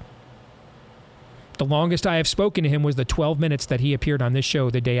DeSantis yet. The longest I have spoken to him was the 12 minutes that he appeared on this show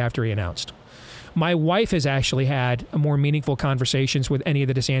the day after he announced. My wife has actually had more meaningful conversations with any of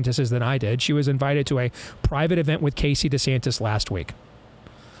the DeSantises than I did. She was invited to a private event with Casey DeSantis last week.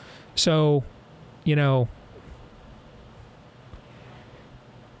 So,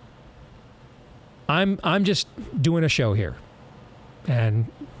 I'm just doing a show here, and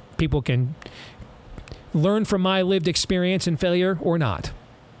people can learn from my lived experience and failure or not.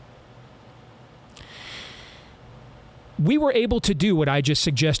 We were able to do what I just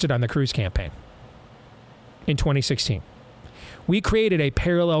suggested on the Cruz campaign in 2016. We created a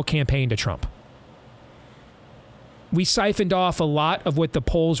parallel campaign to Trump. We siphoned off a lot of what the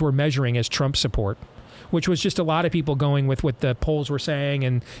polls were measuring as Trump support, which was just a lot of people going with what the polls were saying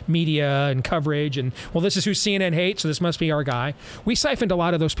and media and coverage and, well, this is who CNN hates, so this must be our guy. We siphoned a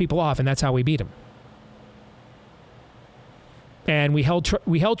lot of those people off, and that's how we beat him. And we held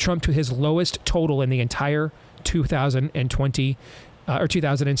Trump to his lowest total in the entire 2020 or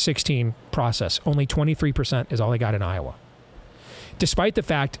 2016 process. Only 23% is all he got in Iowa. Despite the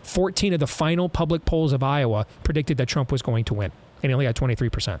fact 14 of the final public polls of Iowa predicted that Trump was going to win, and he only got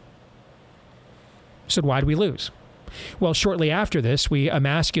 23%. So why did we lose? Well, shortly after this, we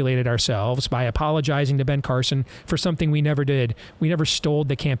emasculated ourselves by apologizing to Ben Carson for something we never did. We never stole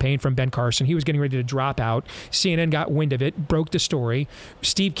the campaign from Ben Carson. He was getting ready to drop out. CNN got wind of it, broke the story.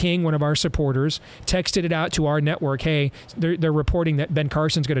 Steve King, one of our supporters, texted it out to our network. Hey, they're reporting that Ben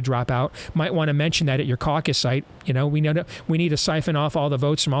Carson's going to drop out. Might want to mention that at your caucus site. We need to siphon off all the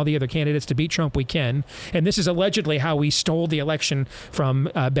votes from all the other candidates to beat Trump. We can. And this is allegedly how we stole the election from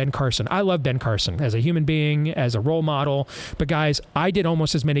Ben Carson. I love Ben Carson as a human being, as a role model. But guys, I did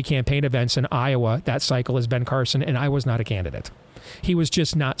almost as many campaign events in Iowa that cycle as Ben Carson, and I was not a candidate. He was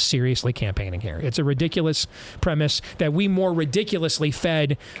just not seriously campaigning here. It's a ridiculous premise that we more ridiculously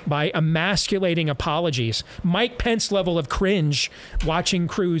fed by emasculating apologies. Mike Pence level of cringe watching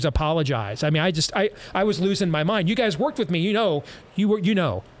Cruz apologize. I mean, I was losing my mind. You guys worked with me. You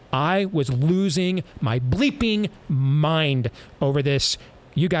know, I was losing my bleeping mind over this.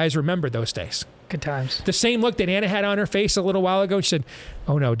 You guys remember those days. Good times. The same look that Anna had on her face a little while ago. She said,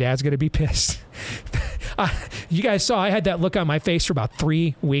 oh no, Dad's going to be pissed. You guys saw I had that look on my face for about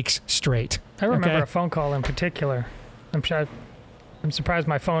 3 weeks straight. I remember a phone call in particular. I'm surprised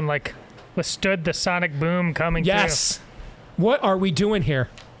my phone withstood the sonic boom coming through. Yes. What are we doing here?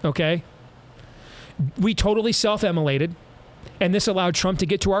 Okay. We totally self-immolated, and this allowed Trump to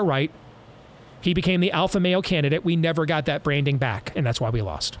get to our right. He became the alpha male candidate. We never got that branding back, and that's why we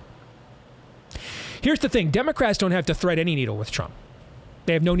lost. Here's the thing. Democrats don't have to thread any needle with Trump.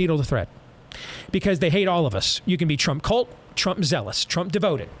 They have no needle to thread because they hate all of us. You can be Trump cult, Trump zealous, Trump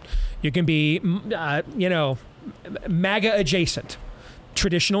devoted. You can be, MAGA adjacent,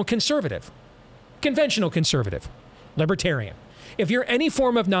 traditional conservative, conventional conservative, libertarian. If you're any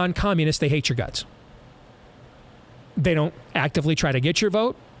form of non-communist, they hate your guts. They don't actively try to get your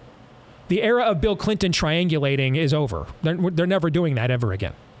vote. The era of Bill Clinton triangulating is over. They're never doing that ever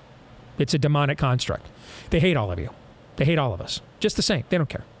again. It's a demonic construct. They hate all of you. They hate all of us. Just the same. They don't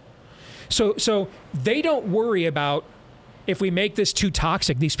care. So they don't worry about if we make this too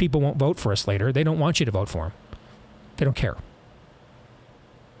toxic, these people won't vote for us later. They don't want you to vote for them. They don't care.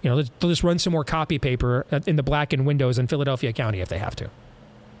 They'll just run some more copy paper in the blackened windows in Philadelphia County if they have to.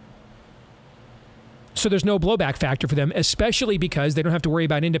 So there's no blowback factor for them, especially because they don't have to worry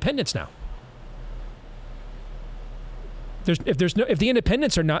about independents now. If the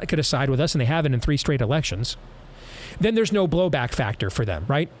independents are not going to side with us, and they haven't in 3 straight elections, then there's no blowback factor for them,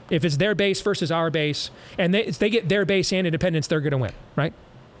 right? If it's their base versus our base, and they get their base and independents, they're going to win, right?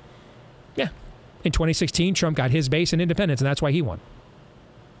 Yeah. In 2016, Trump got his base and independents, and that's why he won.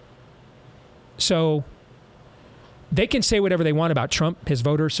 So they can say whatever they want about Trump, his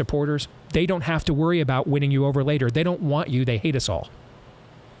voters, supporters. They don't have to worry about winning you over later. They don't want you. They hate us all.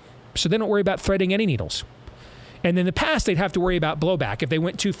 So they don't worry about threading any needles. And in the past, they'd have to worry about blowback. If they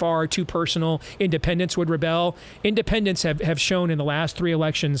went too far, too personal, independents would rebel. Independents have shown in the last 3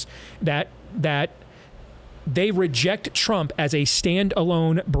 elections that they reject Trump as a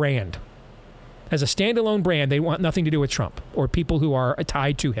standalone brand. As a standalone brand, they want nothing to do with Trump or people who are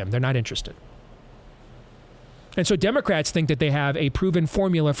tied to him. They're not interested. And so Democrats think that they have a proven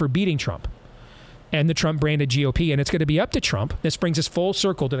formula for beating Trump and the Trump-branded GOP, and it's going to be up to Trump. This brings us full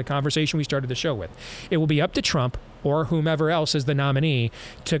circle to the conversation we started the show with. It will be up to Trump or whomever else is the nominee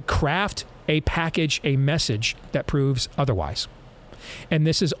to craft a package, a message that proves otherwise. And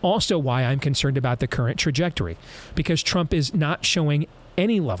this is also why I'm concerned about the current trajectory, because Trump is not showing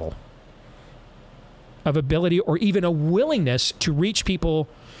any level of ability or even a willingness to reach people.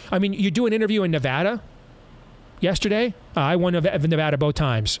 I mean, you do an interview in Nevada yesterday. I won Nevada both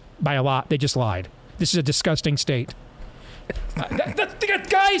times by a lot. They just lied. This is a disgusting state.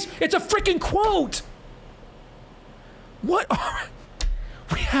 Guys, it's a freaking quote.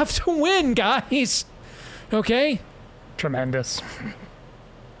 We have to win, guys. Okay? Tremendous.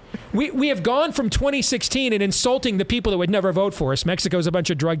 We have gone from 2016 and insulting the people that would never vote for us. Mexico's a bunch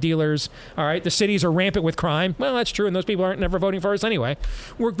of drug dealers. All right, the cities are rampant with crime. Well, that's true, and those people aren't never voting for us anyway.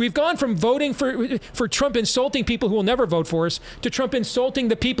 We've gone from voting for Trump insulting people who will never vote for us to Trump insulting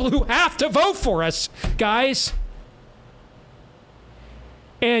the people who have to vote for us, guys.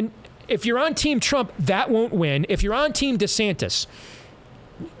 And if you're on Team Trump, that won't win. If you're on Team DeSantis,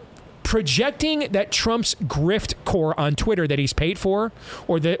 projecting that Trump's grift core on Twitter that he's paid for,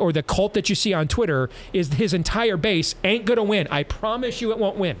 or the cult that you see on Twitter is his entire base, ain't gonna win. I promise you it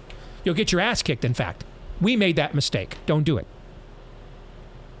won't win. You'll get your ass kicked, in fact. We made that mistake. Don't do it.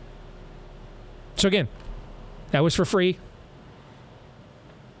 So again, that was for free,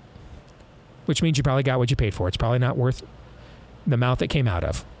 which means you probably got what you paid for. It's probably not worth the mouth it came out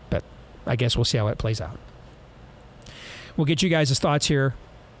of, but I guess we'll see how it plays out. We'll get you guys' thoughts here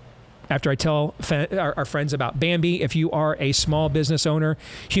after I tell our friends about Bambi. If you are a small business owner,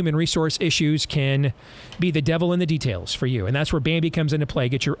 human resource issues can be the devil in the details for you. And that's where Bambi comes into play.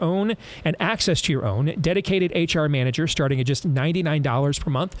 Get your own and access to your own dedicated HR manager starting at just $99 per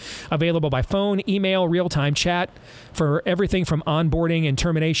month. Available by phone, email, real-time chat for everything from onboarding and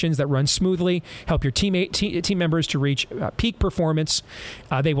terminations that run smoothly. Help your team members to reach peak performance.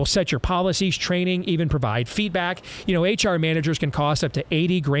 They will set your policies, training, even provide feedback. You know, HR managers can cost up to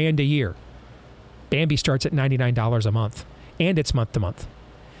 $80,000 a year. Bambi starts at $99 a month, and it's month to month.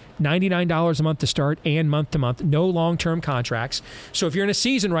 $99 a month to start and month to month. No long-term contracts. So if you're in a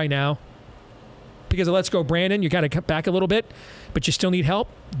season right now, because of Let's Go Brandon, you got to cut back a little bit, but you still need help,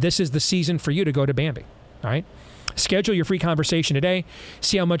 this is the season for you to go to Bambi. All right? Schedule your free conversation today.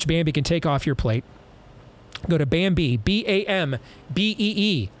 See how much Bambi can take off your plate. Go to Bambi,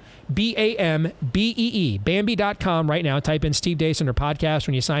 B-A-M-B-E-E. B-A-M-B-E-E, Bambi.com right now. Type in Steve Deace under podcast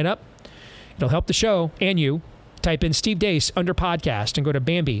when you sign up. It'll help the show and you. Type in Steve Deace under podcast and go to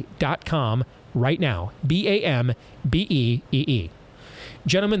Bambi.com right now. B-A-M-B-E-E-E.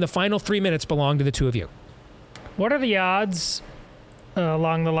 Gentlemen, the final 3 minutes belong to the two of you. What are the odds,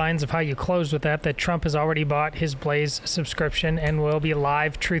 along the lines of how you closed with that Trump has already bought his Blaze subscription and will be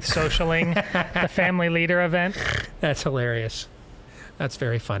live truth socialing the family leader event? That's hilarious. That's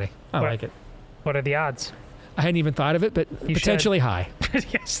very funny. I like it. What are the odds? I hadn't even thought of it, but potentially high.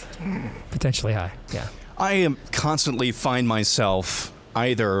 Yes. Potentially high, yeah. I constantly find myself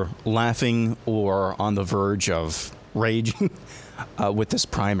either laughing or on the verge of raging with this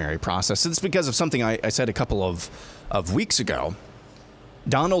primary process. It's because of something I said a couple of weeks ago.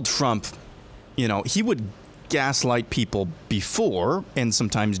 Donald Trump, you know, he would gaslight people before and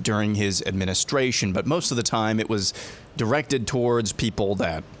sometimes during his administration, but most of the time it was directed towards people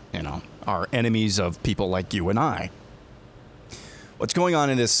that, you know, are enemies of people like you and I. What's going on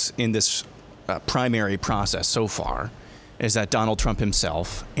in this primary process so far is that Donald Trump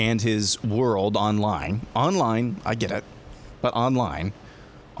himself and his world online, I get it, but online,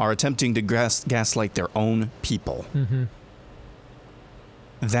 are attempting to gaslight their own people. Mm-hmm.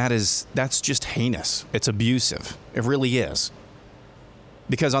 That's just heinous. It's abusive. It really is.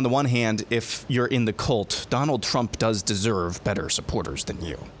 Because on the one hand, if you're in the cult, Donald Trump does deserve better supporters than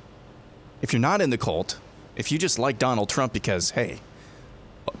you. If you're not in the cult, if you just like Donald Trump because, hey,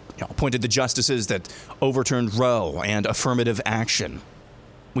 appointed the justices that overturned Roe and affirmative action,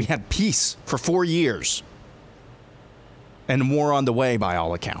 we had peace for 4 years and more on the way by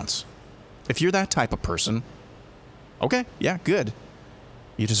all accounts. If you're that type of person, okay, yeah, good.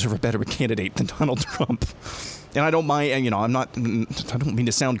 You deserve a better candidate than Donald Trump. And I don't mind, I don't mean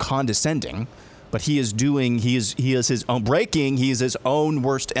to sound condescending, but he is his own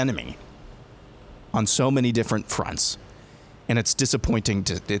worst enemy on so many different fronts. And it's disappointing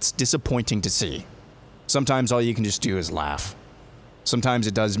to see. Sometimes all you can just do is laugh. Sometimes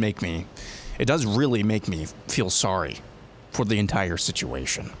it does really make me feel sorry for the entire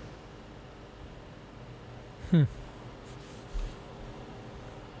situation.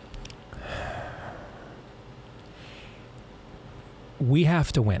 We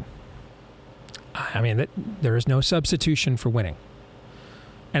have to win. I mean, there is no substitution for winning.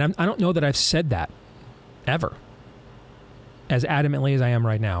 And I don't know that I've said that ever as adamantly as I am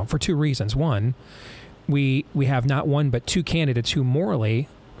right now for two reasons. One, we have not one but two candidates who morally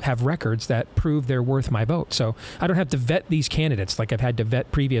have records that prove they're worth my vote. So I don't have to vet these candidates like I've had to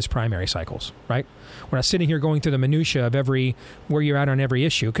vet previous primary cycles, right? We're not sitting here going through the minutia of where you're at on every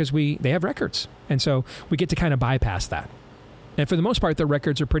issue because they have records. And so we get to kind of bypass that. And for the most part, their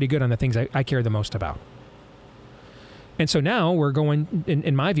records are pretty good on the things I care the most about. And so now we're going,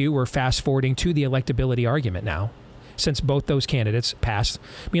 in my view, we're fast forwarding to the electability argument now, since both those candidates passed.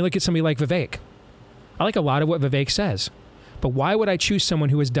 I mean, look at somebody like Vivek. I like a lot of what Vivek says, but why would I choose someone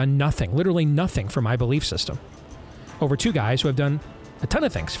who has done nothing, literally nothing for my belief system, over two guys who have done a ton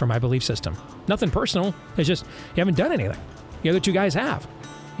of things for my belief system? Nothing personal. It's just, you haven't done anything. The other two guys have.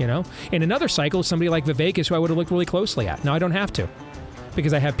 You know, in another cycle, somebody like Vivek is who I would have looked really closely at. Now I don't have to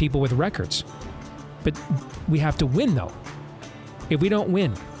because I have people with records. But we have to win, though. If we don't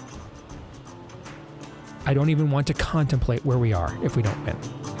win, I don't even want to contemplate where we are if we don't win.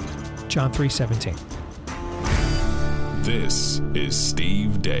 John 3:17. This is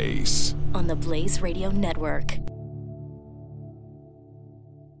Steve Deace on the Blaze Radio Network.